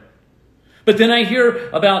corporate. But then I hear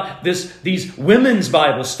about these women's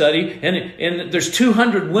Bible study, and there's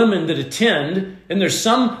 200 women that attend, and there's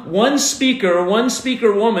one speaker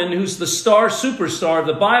woman who's the superstar of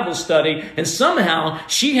the Bible study, and somehow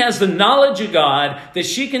she has the knowledge of God that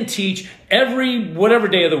she can teach every whatever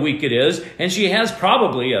day of the week it is, and she has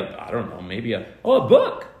probably a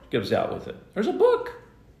book gives out with it. There's a book.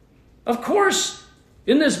 Of course,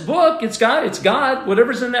 in this book, it's God.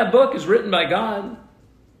 Whatever's in that book is written by God.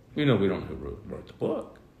 We know we don't know who wrote the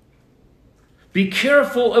book. Be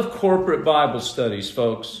careful of corporate Bible studies,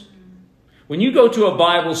 folks. When you go to a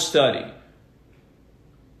Bible study,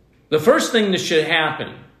 the first thing that should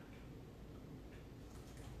happen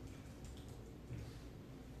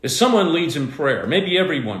is someone leads in prayer. Maybe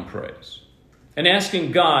everyone prays. And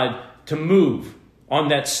asking God to move on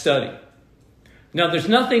that study. Now, there's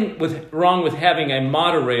nothing wrong with having a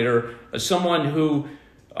moderator, someone who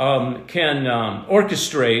can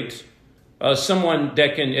orchestrate, someone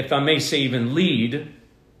that can, if I may say, even lead.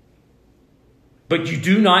 But you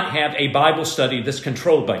do not have a Bible study that's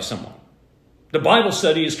controlled by someone. The Bible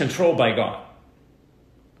study is controlled by God.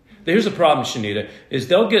 Here's the problem, Shanita, is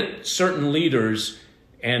they'll get certain leaders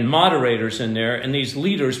and moderators in there, and these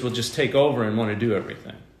leaders will just take over and want to do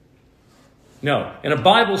everything. No, in a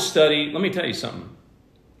Bible study, let me tell you something.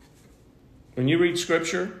 When you read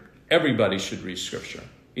Scripture, everybody should read Scripture.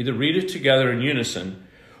 Either read it together in unison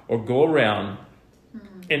or go around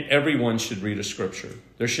and everyone should read a Scripture.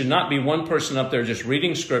 There should not be one person up there just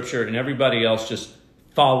reading Scripture and everybody else just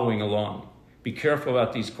following along. Be careful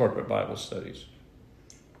about these corporate Bible studies.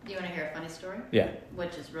 Do you want to hear a funny story? Yeah.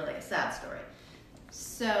 Which is really a sad story.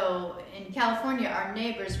 So in California, our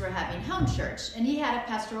neighbors were having home church, and he had a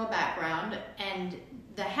pastoral background, and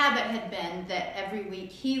the habit had been that every week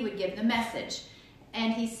he would give the message.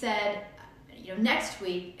 And he said, next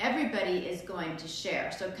week, everybody is going to share,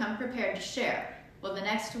 so come prepared to share. Well, the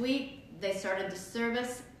next week, they started the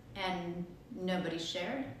service, and nobody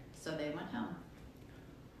shared, so they went home.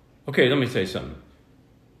 Okay, let me tell you something.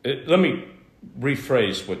 Let me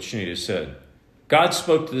rephrase what Shanita said. God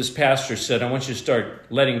spoke to this pastor, said, I want you to start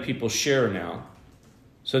letting people share now.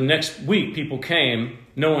 So next week, people came,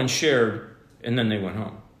 no one shared, and then they went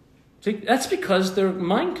home. See, that's because they're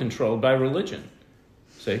mind controlled by religion.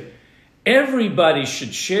 See, everybody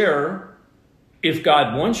should share if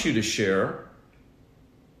God wants you to share,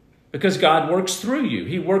 because God works through you.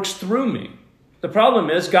 He works through me. The problem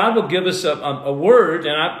is God will give us a word,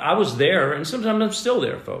 and I was there, and sometimes I'm still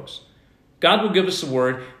there, folks. God will give us a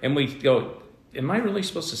word, and we go, am I really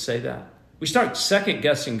supposed to say that? We start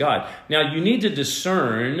second-guessing God. Now, you need to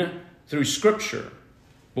discern through Scripture.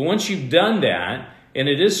 But once you've done that, and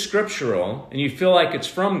it is scriptural, and you feel like it's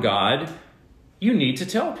from God, you need to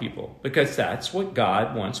tell people, because that's what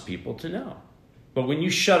God wants people to know. But when you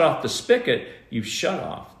shut off the spigot, you've shut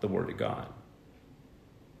off the Word of God.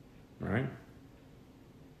 All right?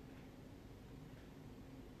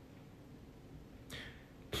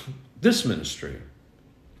 This ministry.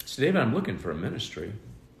 So, David, I'm looking for a ministry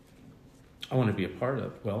I want to be a part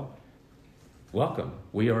of. Well, welcome.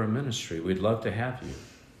 We are a ministry. We'd love to have you.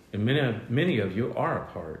 And many of you are a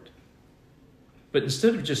part. But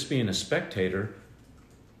instead of just being a spectator,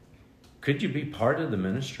 could you be part of the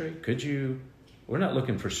ministry? Could you? We're not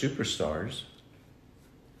looking for superstars.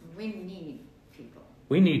 We need people.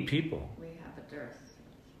 We need people. We have a dearth.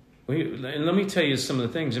 And let me tell you some of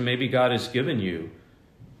the things, and maybe God has given you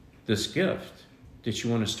this gift that you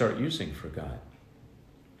want to start using for God.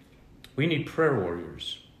 We need prayer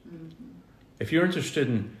warriors. Mm-hmm. If you're interested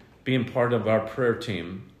in being part of our prayer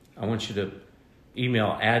team, I want you to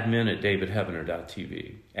email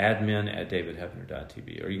admin@davidheavener.tv,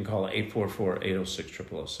 admin@davidheavener.tv, or you can call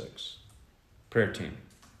 844-806-0006. Prayer team.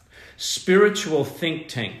 Spiritual think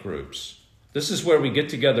tank groups. This is where we get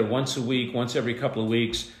together once a week, once every couple of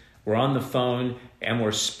weeks. We're on the phone and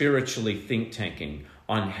we're spiritually think tanking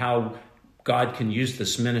on how God can use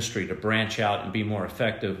this ministry to branch out and be more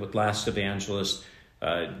effective with Last Evangelist,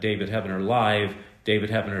 David Heavener Live, David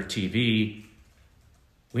Heavener TV.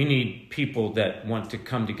 We need people that want to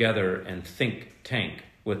come together and think tank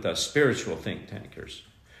with us, spiritual think tankers.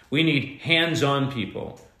 We need hands-on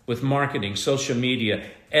people with marketing, social media,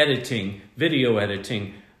 editing, video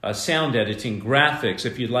editing, sound editing, graphics.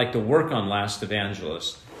 If you'd like to work on Last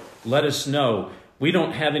Evangelist, let us know. We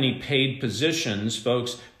don't have any paid positions,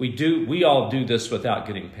 folks. We all do this without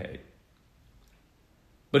getting paid.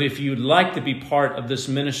 But if you'd like to be part of this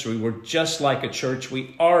ministry, we're just like a church.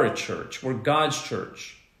 We are a church. We're God's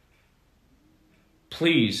church.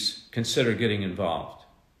 Please consider getting involved.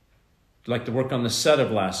 If you'd like to work on the set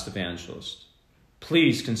of Last Evangelist,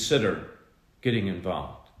 please consider getting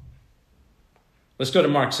involved. Let's go to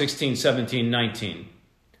Mark 16, 17, 19.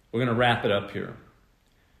 We're going to wrap it up here.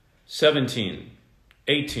 17,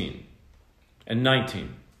 18, and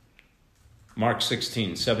 19. Mark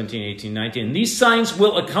 16, 17, 18, 19. And these signs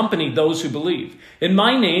will accompany those who believe. In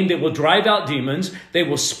my name, they will drive out demons. They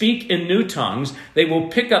will speak in new tongues. They will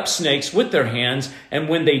pick up snakes with their hands. And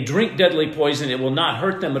when they drink deadly poison, it will not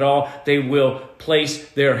hurt them at all. They will place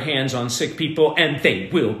their hands on sick people and they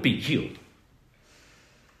will be healed.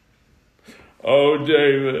 Oh,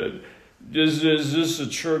 David, is this a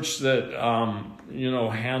church that,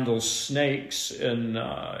 handles snakes and,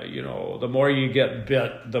 the more you get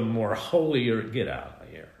bit, the more holier. Get out of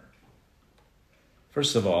here.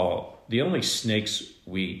 First of all, the only snakes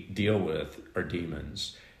we deal with are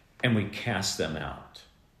demons, and we cast them out.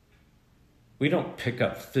 We don't pick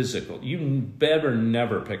up physical. You better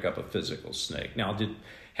never pick up a physical snake. Now, did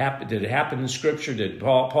it happen in Scripture? Did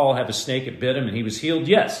Paul have a snake that bit him and he was healed?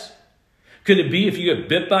 Yes. Could it be if you get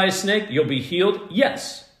bit by a snake, you'll be healed?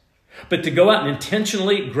 Yes. But to go out and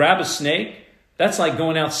intentionally grab a snake, that's like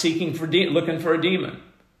going out looking for a demon.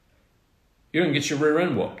 You're going to get your rear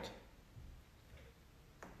end whooped.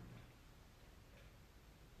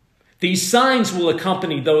 These signs will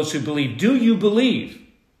accompany those who believe. Do you believe?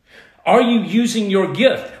 Are you using your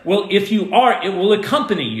gift? Well, if you are, it will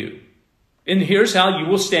accompany you. And here's how you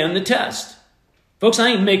will stand the test. Folks, I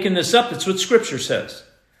ain't making this up. That's what Scripture says.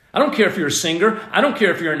 I don't care if you're a singer. I don't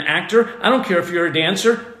care if you're an actor. I don't care if you're a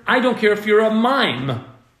dancer. I don't care if you're a mime.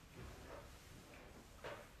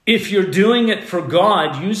 If you're doing it for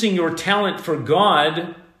God, using your talent for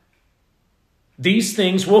God, these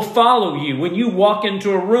things will follow you. When you walk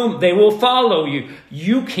into a room, they will follow you.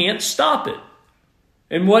 You can't stop it.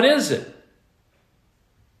 And what is it?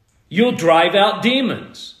 You'll drive out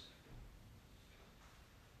demons.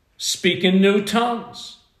 Speak in new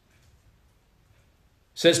tongues.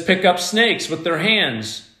 It says pick up snakes with their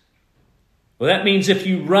hands. Well, that means if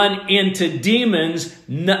you run into demons,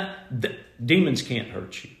 demons can't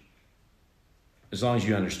hurt you. As long as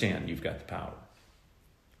you understand you've got the power.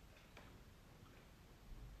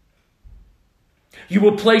 You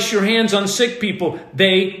will place your hands on sick people.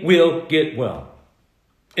 They will get well.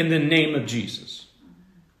 In the name of Jesus.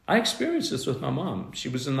 I experienced this with my mom. She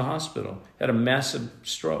was in the hospital, had a massive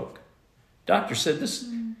stroke. Doctor said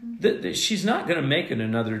she's not going to make it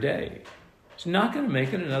another day. She's not going to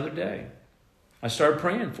make it another day. I started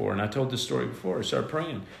praying for her, and I told this story before. I started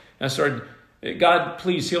praying. And I started, God,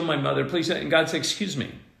 please heal my mother, please. And God said, excuse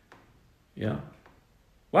me. Yeah.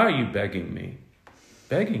 Why are you begging me?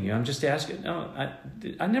 Begging you? I'm just asking. No,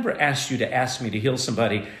 I never asked you to ask me to heal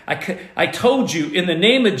somebody. I told you in the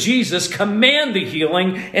name of Jesus, command the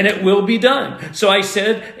healing and it will be done. So I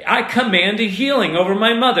said, I command a healing over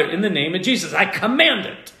my mother in the name of Jesus. I command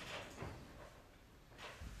it.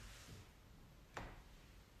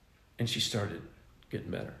 And she started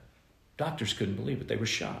getting better. Doctors couldn't believe it. They were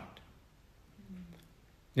shocked.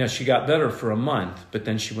 Now, she got better for a month, but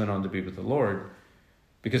then she went on to be with the Lord.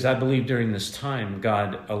 Because I believe during this time,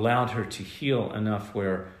 God allowed her to heal enough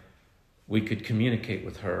where we could communicate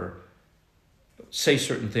with her, say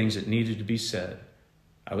certain things that needed to be said.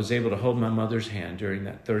 I was able to hold my mother's hand during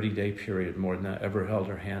that 30-day period more than I ever held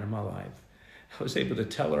her hand in my life. I was able to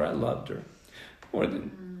tell her I loved her more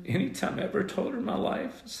than any time I ever told her in my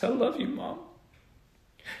life. I said, I love you, Mom.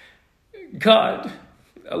 God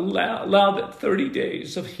allowed that 30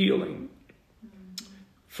 days of healing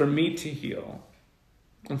for me to heal.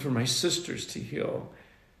 And for my sisters to heal.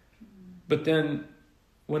 But then,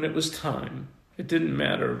 when it was time, it didn't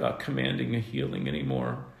matter about commanding a healing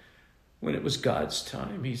anymore. When it was God's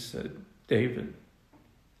time, he said, David,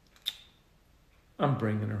 I'm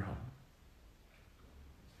bringing her home.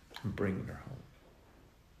 I'm bringing her home.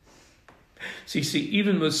 See,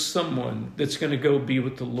 even with someone that's going to go be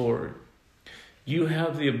with the Lord, you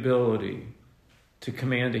have the ability to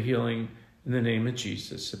command a healing in the name of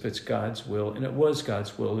Jesus, if it's God's will. And it was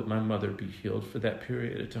God's will that my mother be healed for that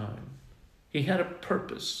period of time. He had a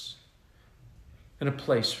purpose and a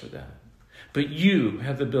place for that. But you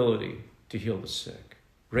have the ability to heal the sick,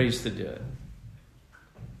 raise the dead,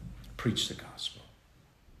 preach the gospel.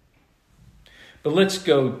 But let's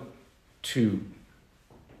go to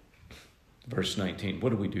verse 19. What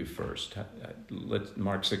do we do first?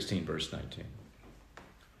 Mark 16, verse 19.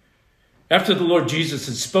 After the Lord Jesus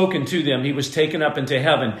had spoken to them, he was taken up into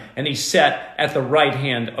heaven, and he sat at the right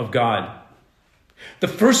hand of God. The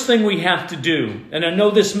first thing we have to do, and I know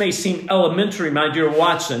this may seem elementary, my dear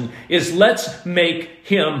Watson, is let's make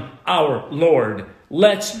him our Lord.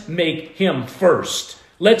 Let's make him first.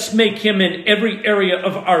 Let's make him in every area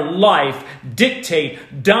of our life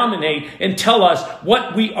dictate, dominate, and tell us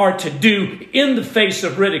what we are to do in the face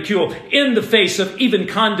of ridicule, in the face of even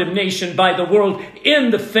condemnation by the world,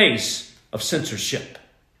 in the face of censorship.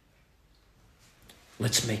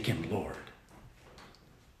 Let's make him Lord.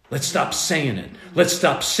 Let's stop saying it. Let's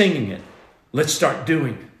stop singing it. Let's start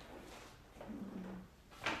doing it.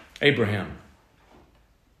 Abraham,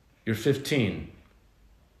 you're 15.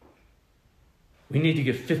 We need to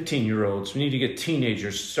get 15-year-olds. We need to get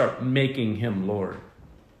teenagers to start making him Lord.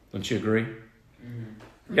 Don't you agree?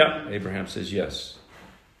 Mm-hmm. Yeah, Abraham says yes.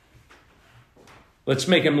 Let's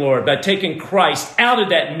make him Lord by taking Christ out of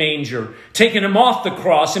that manger, taking him off the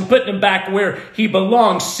cross and putting him back where he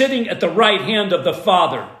belongs, sitting at the right hand of the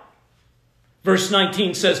Father. Verse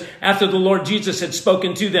 19 says, after the Lord Jesus had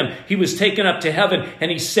spoken to them, he was taken up to heaven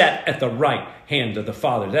and he sat at the right hand of the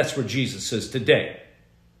Father. That's where Jesus is today.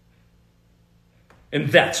 And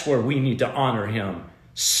that's where we need to honor him.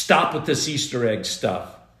 Stop with this Easter egg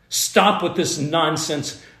stuff. Stop with this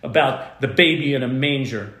nonsense about the baby in a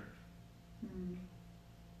manger.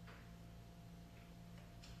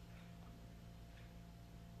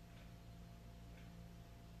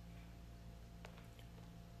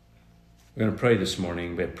 We're going to pray this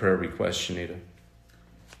morning. We have prayer requests, Shanita.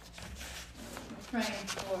 We're praying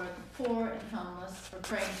for the poor and homeless. We're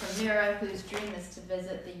praying for Mira, whose dream is to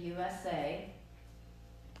visit the USA.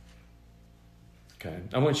 Okay.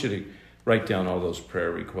 I want you to write down all those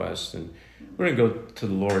prayer requests. And we're going to go to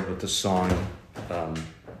the Lord with the song.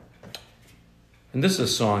 And this is a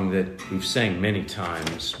song that we've sang many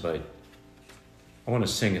times, but I want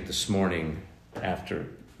to sing it this morning after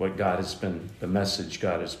what God has been, the message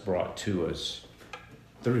God has brought to us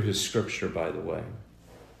through his scripture, by the way,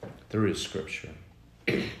 through his scripture.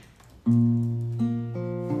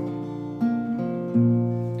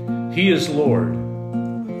 He is Lord.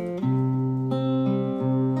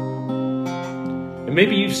 And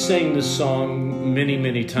maybe you've sang this song many,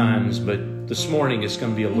 many times, but this morning it's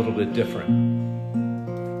going to be a little bit different.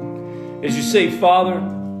 As you say,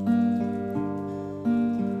 Father,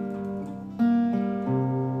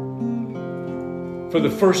 for the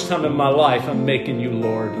first time in my life, I'm making you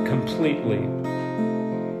Lord completely.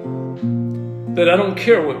 That I don't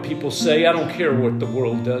care what people say. I don't care what the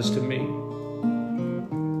world does to me.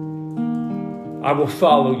 I will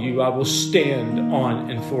follow you. I will stand on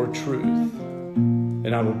and for truth.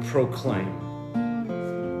 And I will proclaim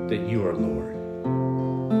that you are Lord.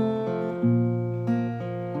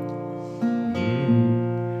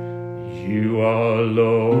 are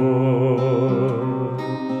Lord.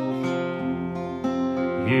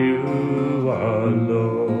 You are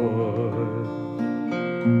Lord.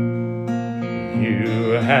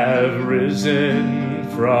 You have risen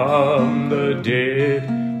from the dead,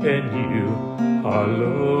 and you are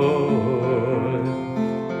Lord.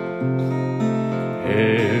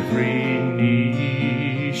 Every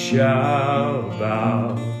knee shall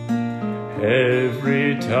bow,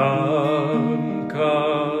 every tongue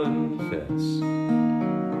confess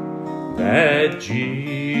that Jesus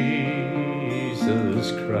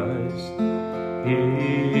Christ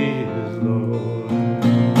is Lord.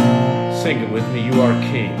 Sing it with me. You are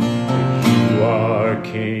King. You are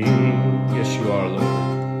King. Yes, you are, Lord.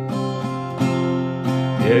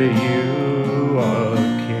 Yeah, you are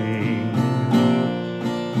King.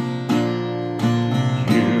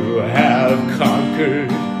 You have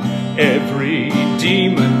conquered every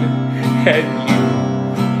demon, and you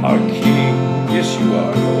are King. Yes, you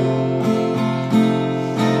are, Lord.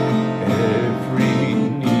 Every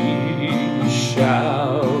knee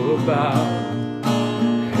shall bow,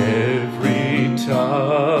 every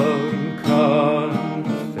tongue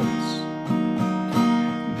confess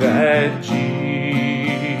that Jesus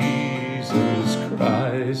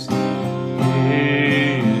Christ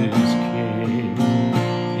is King.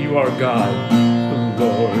 You are God,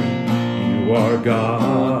 Lord. You are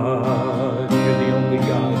God. You're the only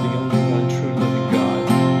God, the only one true living God.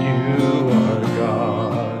 You are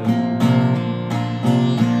God.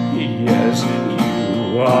 Yes,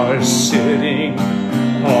 you are sitting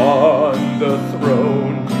on the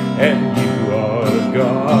throne, and you are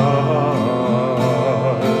God.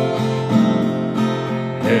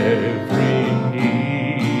 Every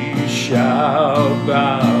knee shall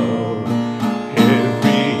bow,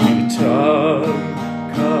 every tongue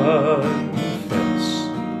confess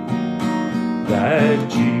that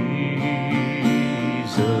Jesus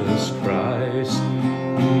Christ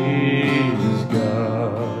is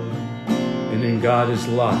God. And in God is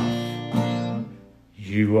life.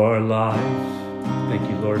 You are life. Thank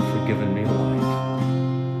you, Lord, for giving me life.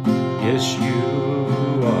 Yes, you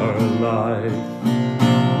are alive.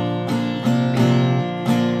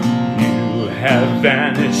 You have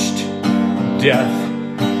vanished death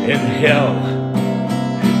and hell.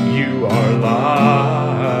 You are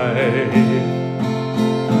alive.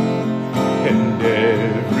 And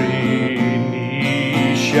every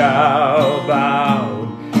knee shall bow.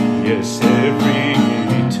 Yes, every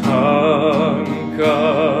tongue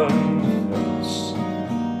confess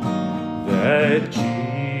that Jesus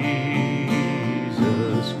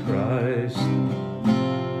Christ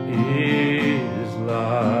is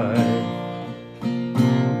life.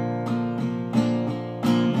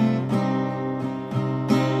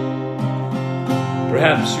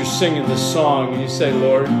 Perhaps you're singing this song and you say,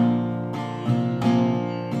 Lord,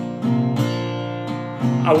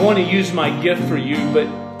 I want to use my gift for you, but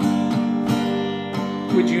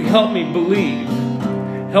would you help me believe?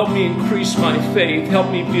 Help me increase my faith. Help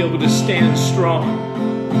me be able to stand strong.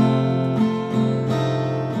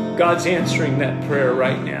 God's answering that prayer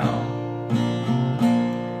right now.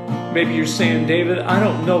 Maybe you're saying, David, I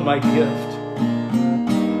don't know my gift.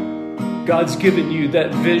 God's given you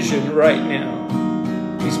that vision right now.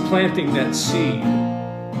 He's planting that seed.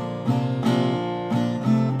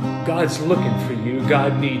 God's looking for you.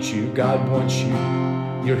 God needs you. God wants you.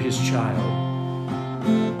 You're His child.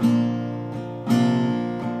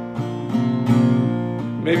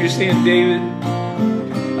 Maybe you're saying, David,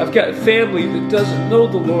 I've got a family that doesn't know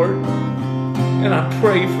the Lord, and I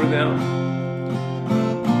pray for them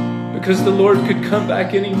because the Lord could come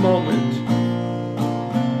back any moment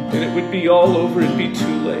and it would be all over. It'd be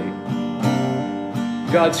too late.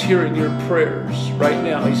 God's hearing your prayers. Right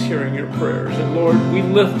now, He's hearing your prayers. And Lord, we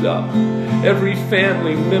lift up every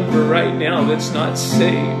family member right now that's not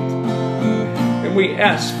saved. And we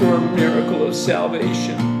ask for a miracle of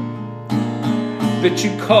salvation. That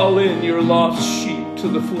you call in your lost sheep to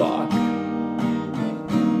the flock.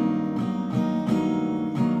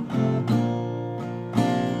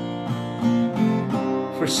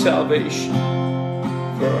 For salvation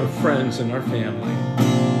for our friends and our family.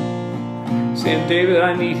 Saying, David,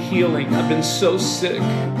 I need healing. I've been so sick.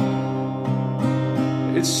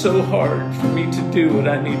 It's so hard for me to do what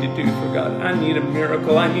I need to do for God. I need a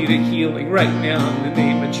miracle. I need a healing right now in the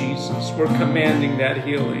name of Jesus. We're commanding that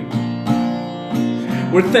healing.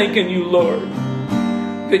 We're thanking you, Lord,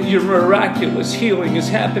 that your miraculous healing is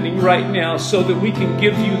happening right now so that we can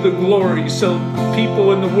give you the glory, so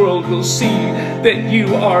people in the world will see that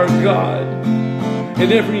you are God.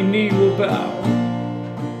 And every knee will bow,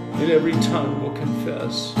 and every tongue will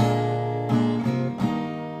confess.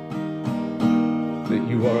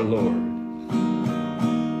 you are Lord.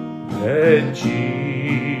 That Jesus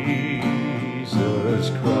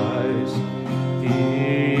Christ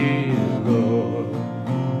is Lord.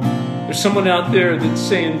 There's someone out there that's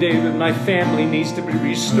saying, David, my family needs to be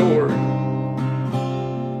restored.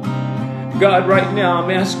 God, right now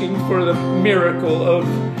I'm asking for the miracle of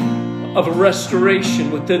a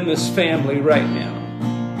restoration within this family right now.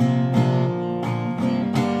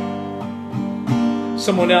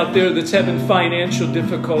 Someone out there that's having financial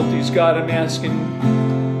difficulties, God, I'm asking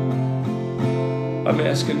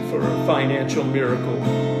for a financial miracle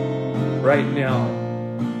right now.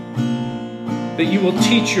 That you will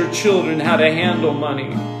teach your children how to handle money.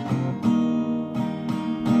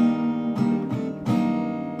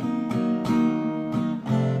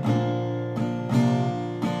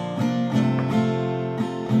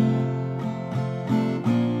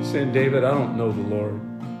 Saying, David, I don't know the Lord,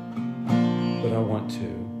 but I want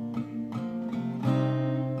to.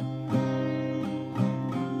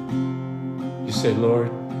 You say, Lord,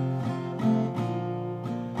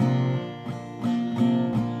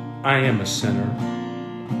 I am a sinner.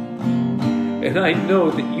 And I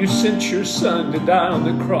know that you sent your Son to die on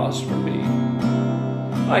the cross for me.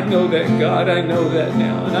 I know that, God. I know that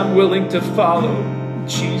now. And I'm willing to follow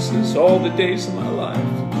Jesus all the days of my life.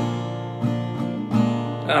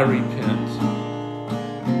 I repent.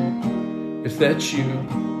 If that's you,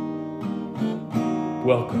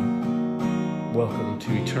 welcome. Welcome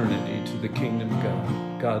to eternity, to the kingdom of God.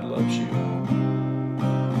 God loves you.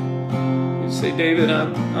 You say, David,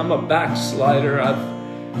 I'm a backslider.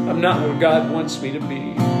 I'm not where God wants me to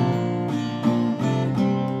be.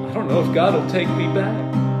 I don't know if God will take me back.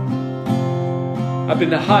 I've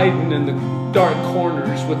been hiding in the dark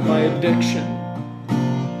corners with my addiction.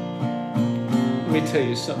 Let me tell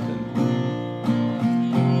you something.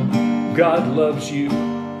 God loves you,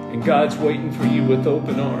 and God's waiting for you with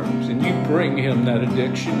open arms. And you bring Him that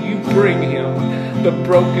addiction. You bring Him the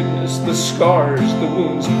brokenness, the scars, the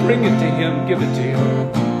wounds. Bring it to Him. Give it to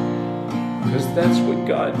Him. Because that's what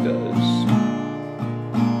God does.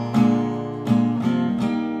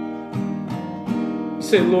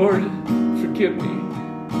 Say, Lord, forgive me.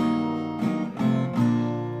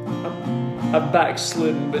 I've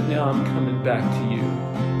backslidden, but now I'm coming back to you.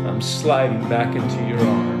 I'm sliding back into your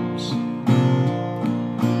arms.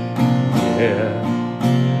 Yeah,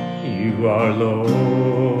 you are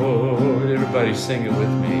Lord. Everybody sing it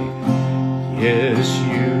with me. Yes,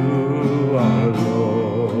 you are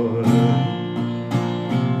Lord.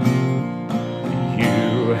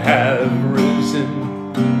 You have risen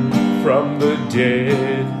from the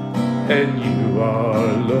dead, and you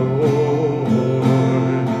are Lord.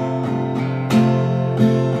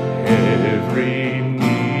 Every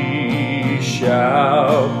knee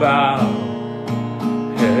shall bow,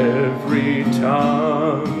 every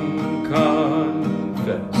tongue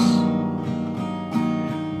confess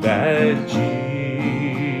that Jesus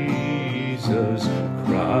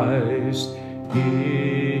Christ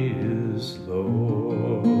is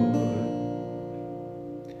Lord.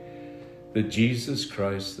 That Jesus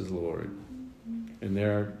Christ is Lord. And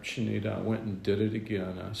there, Shanita, I went and did it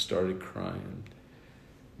again. I started crying.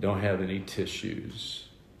 Don't have any tissues.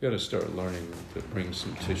 Got to start learning to bring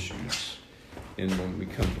some tissues in when we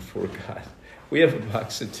come before God. We have a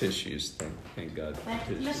box of tissues, thank God for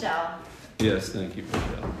tissues. Michelle. Yes, thank you,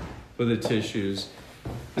 Michelle, for the tissues.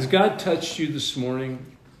 Has God touched you this morning?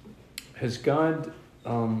 Has God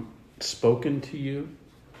spoken to you?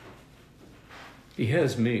 He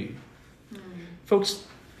has me. Folks,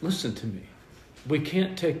 listen to me. We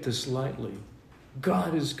can't take this lightly.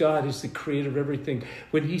 God is God. He's the creator of everything.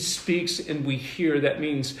 When He speaks and we hear, that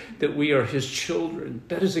means that we are His children.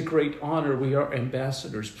 That is a great honor. We are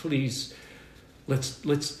ambassadors. Please,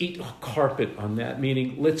 let's eat a carpet on that,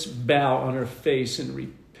 meaning let's bow on our face and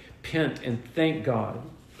repent and thank God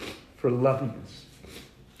for loving us.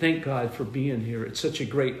 Thank God for being here. It's such a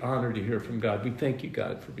great honor to hear from God. We thank you,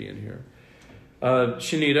 God, for being here.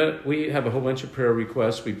 Shanita, we have a whole bunch of prayer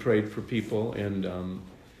requests. We prayed for people, and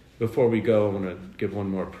before we go, I want to give one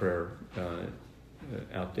more prayer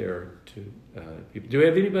out there to people. Do we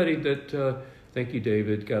have anybody that, thank you,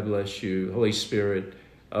 David, God bless you, Holy Spirit.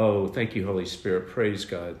 Oh, thank you, Holy Spirit. Praise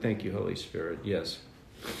God. Thank you, Holy Spirit. Yes.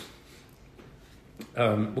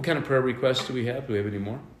 What kind of prayer requests do we have? Do we have any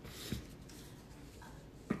more?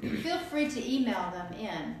 Feel free to email them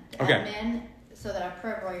in. Okay. So that our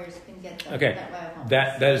prayer warriors can get them. Okay.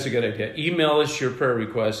 That is a good idea. Email us your prayer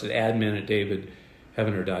requests at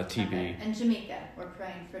admin@davidheavener.tv. And Jamaica. We're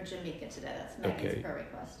praying for Jamaica today. That's Megan's prayer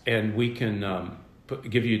request. And we can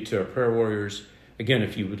give you to our prayer warriors. Again,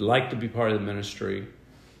 if you would like to be part of the ministry,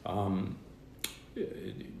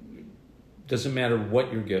 doesn't matter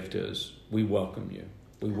what your gift is, we welcome you.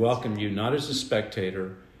 We welcome you not as a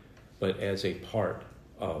spectator, but as a part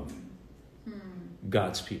of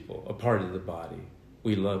God's people, a part of the body.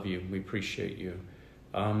 We love you. We appreciate you.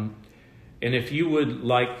 And if you would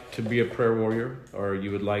like to be a prayer warrior, or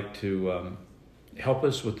you would like to help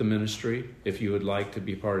us with the ministry, if you would like to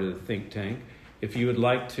be part of the think tank, if you would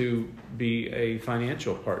like to be a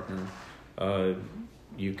financial partner,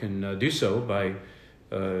 you can do so by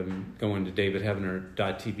going to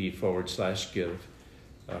davidheavener.tv/give.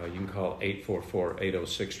 You can call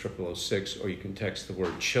 844-806-0006, or you can text the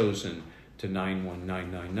word chosen to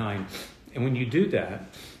 91999. And when you do that,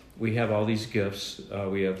 we have all these gifts.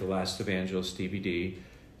 We have the Last Evangelist DVD, I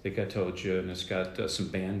think I told you, and it's got some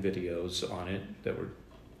band videos on it that were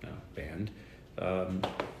banned. And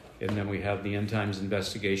then we have the End Times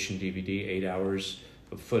Investigation DVD, 8 hours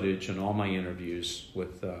of footage and all my interviews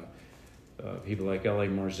with people like L.A.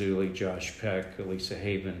 Marzulli, Josh Peck, Elisa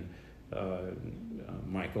Haven,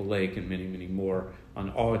 Michael Lake, and many, many more on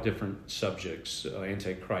all different subjects: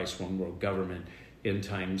 Antichrist, One World Government, End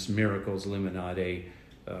Times, Miracles, Illuminati,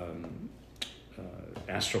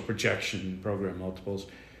 Astral Projection, Program Multiples.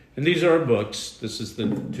 And these are our books. This is the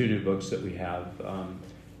 2 new books that we have. You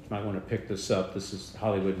might want to pick this up. This is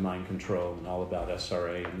Hollywood Mind Control and all about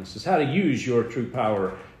SRA. And this is how to use your true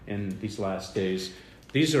power in these last days.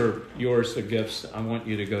 These are yours, the gifts. I want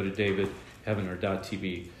you to go to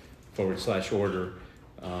davidheavener.tv/order,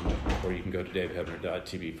 or you can go to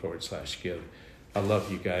davidheavener.tv/give. I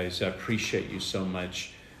love you guys. I appreciate you so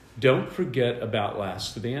much. Don't forget about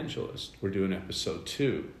Last Evangelist. We're doing episode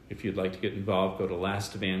 2. If you'd like to get involved, go to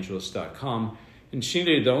lastevangelist.com. And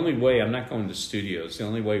Sheena, the only way, I'm not going to studios, the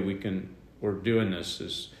only way we're doing this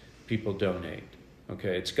is people donate.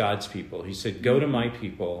 Okay, it's God's people. He said, go to my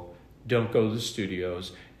people, don't go to the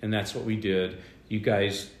studios. And that's what we did. You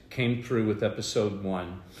guys came through with episode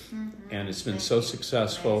 1, and it's been so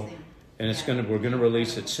successful. Amazing. And we're going to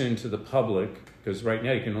release it soon to the public, because right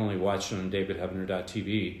now you can only watch it on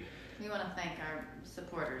davidheavener.tv. We want to thank our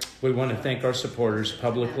supporters. We want to thank our supporters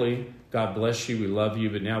publicly. God bless you. We love you.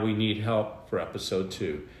 But now we need help for episode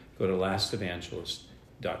 2. Go to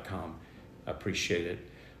lastevangelist.com. I appreciate it.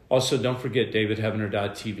 Also, don't forget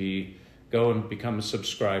davidheavener.tv. Go and become a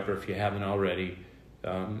subscriber if you haven't already.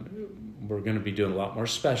 We're going to be doing a lot more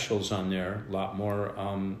specials on there, a lot more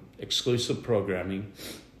exclusive programming.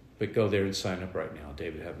 But go there and sign up right now,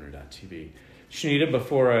 davidheavener.tv. Shanita,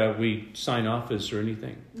 before we sign off, is there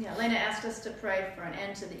anything? Yeah, Lena asked us to pray for an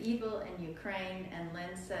end to the evil in Ukraine, and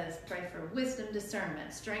Lynn says, pray for wisdom,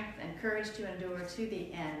 discernment, strength, and courage to endure to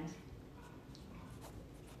the end.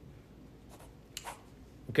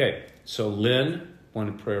 Okay, so Lynn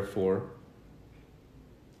wanted prayer for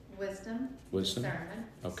Wisdom, discernment,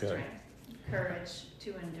 strength, courage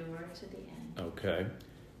to endure to the end. Okay,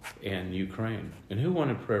 and Ukraine. And who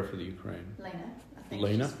wanted prayer for the Ukraine? Lena. I think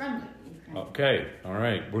Lena? she's from Ukraine. Okay, all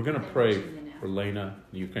right. We're going to pray for Lena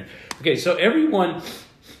in Ukraine. Okay, so everyone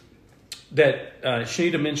that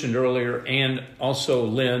Shanita mentioned earlier, and also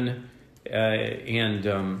Lynn and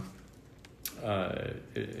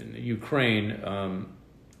Ukraine,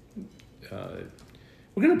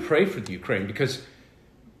 we're going to pray for the Ukraine because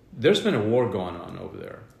there's been a war going on over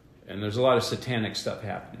there, and there's a lot of satanic stuff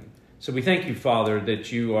happening. So we thank you, Father,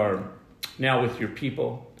 that you are now with your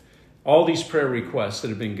people. All these prayer requests that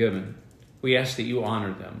have been given, we ask that you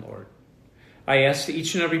honor them, Lord. I ask that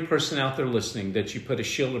each and every person out there listening that you put a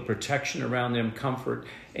shield of protection around them, comfort,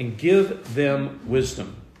 and give them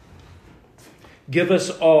wisdom. Give us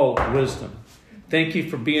all wisdom. Thank you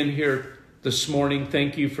for being here this morning.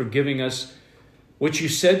 Thank you for giving us what you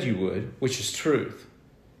said you would, which is truth.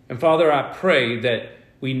 And Father, I pray that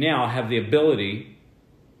we now have the ability,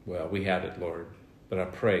 well, we have it, Lord, but I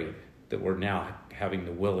pray that we're now having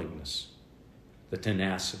the willingness, the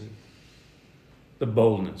tenacity, the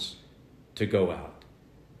boldness to go out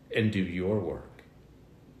and do your work.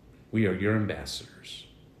 We are your ambassadors.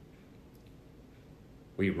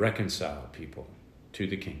 We reconcile people to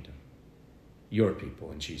the kingdom, your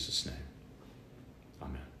people, in Jesus' name.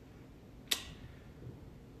 Amen.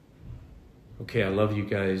 Okay, I love you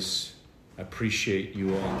guys. I appreciate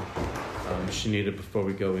you all. Shanita, before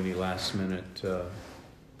we go, any last minute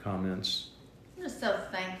comments? I'm just so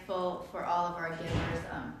thankful for all of our givers.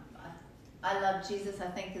 I love Jesus, I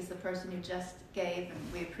think, is the person who just gave,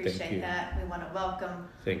 and we appreciate that. We want to welcome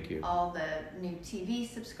all the new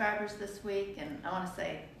TV subscribers this week, and I want to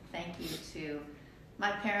say thank you to my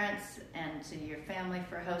parents and to your family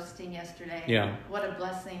for hosting yesterday. Yeah. What a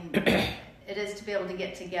blessing it is to be able to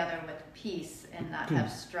get together with peace and not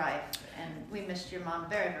have strife. And we missed your mom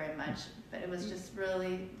very, very much, but it was just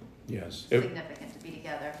really significant to be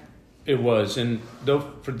together. It was. And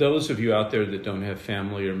for those of you out there that don't have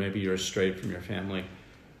family, or maybe you're straight from your family,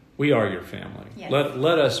 we are your family. Yes.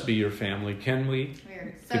 Let us be your family. Can we?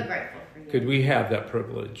 We're so grateful for you. Could we have that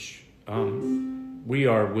privilege? We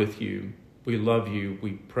are with you. We love you.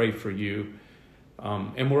 We pray for you.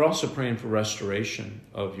 And we're also praying for restoration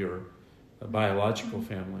of your biological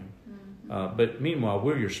family. But meanwhile,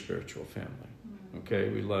 we're your spiritual family. Okay?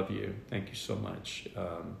 We love you. Thank you so much.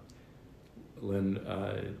 Lynn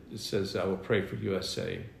says, I will pray for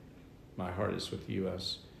USA. My heart is with the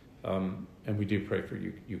U.S. And we do pray for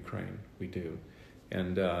Ukraine. We do.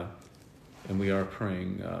 And we are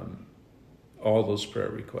praying all those prayer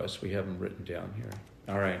requests. We have them written down here.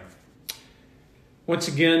 All right. Once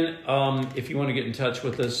again, if you want to get in touch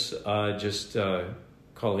with us, just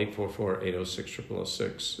call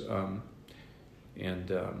 844-806-0006.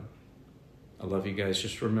 And I love you guys.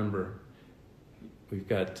 Just remember, we've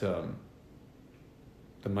got the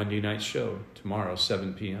Monday night show tomorrow,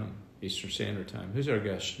 7 p.m. Eastern Standard Time. Who's our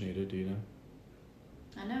guest, Shanita? Do you know?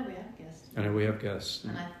 I know we have guests. I know we have guests.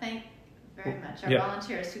 And I thank very much our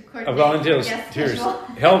volunteers who coordinate our volunteers. guest schedule.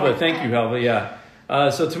 Helva, thank you, Helva. Yeah.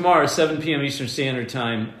 So tomorrow, 7 p.m. Eastern Standard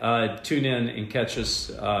Time, tune in and catch us.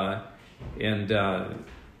 So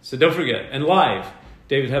don't forget. And live,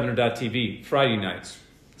 davidheavener.tv, Friday nights,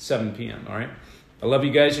 7 p.m. All right? I love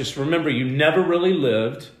you guys. Just remember, you never really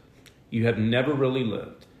lived. You have never really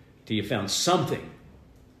lived till you found something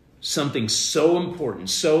so important,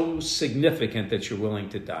 so significant that you're willing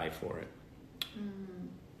to die for it. And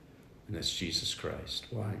that's Jesus Christ.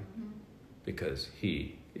 Why? Because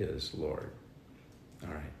he is Lord.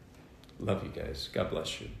 All right. Love you guys. God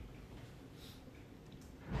bless you.